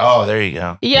conferences. Oh, there you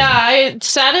go. Yeah, I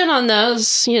sat in on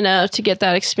those, to get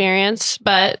that experience,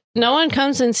 but no one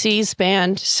comes and sees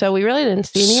band. So we really didn't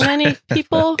see many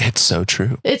people. It's so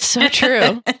true. It's so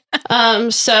true.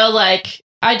 So like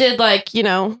I did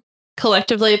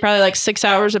collectively probably like 6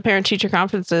 hours of parent teacher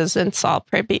conferences and saw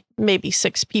maybe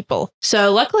 6 people.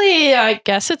 So luckily, I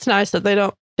guess it's nice that they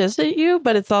don't visit you,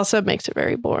 but it also makes it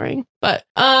very boring. But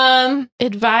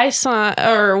advice on,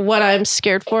 or what I'm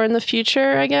scared for in the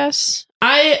future, I guess.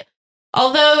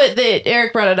 Although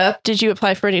Eric brought it up, did you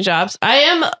apply for any jobs? I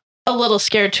am a little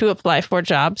scared to apply for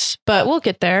jobs, but we'll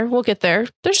get there.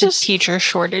 There's just teacher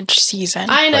shortage season.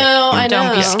 I know.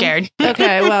 Don't be scared.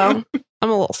 Okay, well, I'm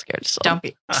a little scared still. Don't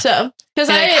be. So, because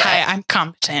hi, I'm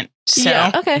competent.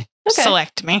 So okay.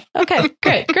 Select me. Okay,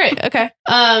 great. Okay.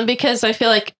 Because I feel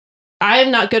like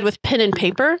I'm not good with pen and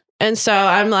paper. And so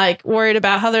I'm like worried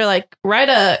about how they're like, write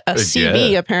a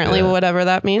CV, apparently, whatever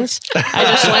that means. I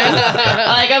just learned.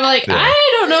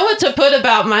 I don't know what to put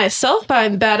about myself.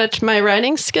 I'm bad at my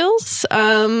writing skills.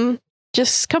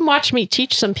 Just come watch me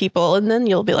teach some people and then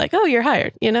you'll be like, oh, you're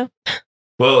hired, you know?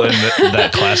 Well, and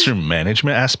that classroom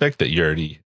management aspect that you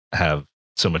already have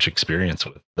so much experience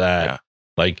with, that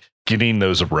like getting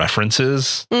those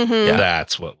references,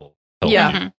 that's what will help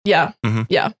you. Yeah.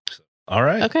 So, all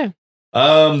right. Okay.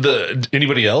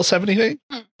 Anybody else have anything?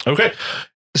 Okay.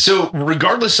 So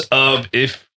regardless of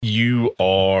if you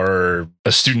are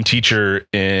a student teacher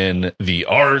in the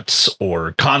arts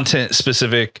or content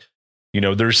specific,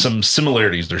 there's some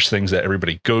similarities. There's things that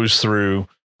everybody goes through,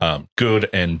 good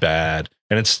and bad.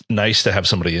 And it's nice to have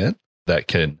somebody in that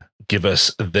can give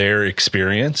us their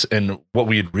experience. And what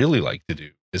we'd really like to do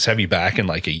is have you back in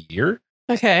like a year.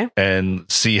 Okay. And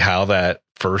see how that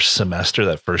first semester,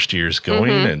 that first year is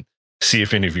going, and see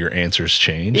if any of your answers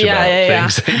change about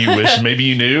things that you wish maybe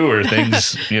you knew, or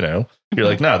things, you're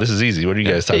like, no, this is you. What are you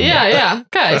guys talking about? Yeah.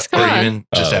 Guys, come on. Or even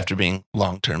just after being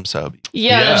long-term sub.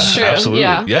 Yeah, that's true.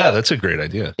 Absolutely. Yeah, that's a great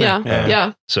idea.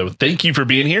 Yeah. So thank you for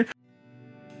being here.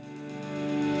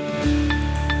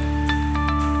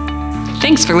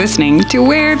 Thanks for listening to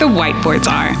Where the Whiteboards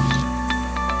Are.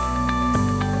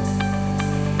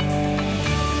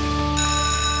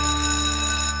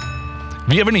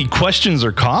 If you have any questions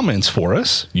or comments for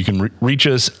us, you can reach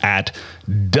us at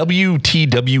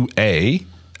WTWA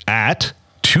at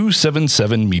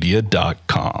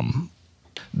 277media.com.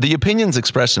 The opinions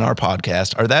expressed in our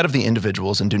podcast are that of the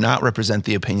individuals and do not represent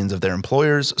the opinions of their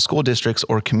employers, school districts,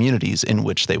 or communities in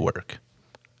which they work.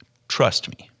 Trust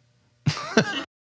me.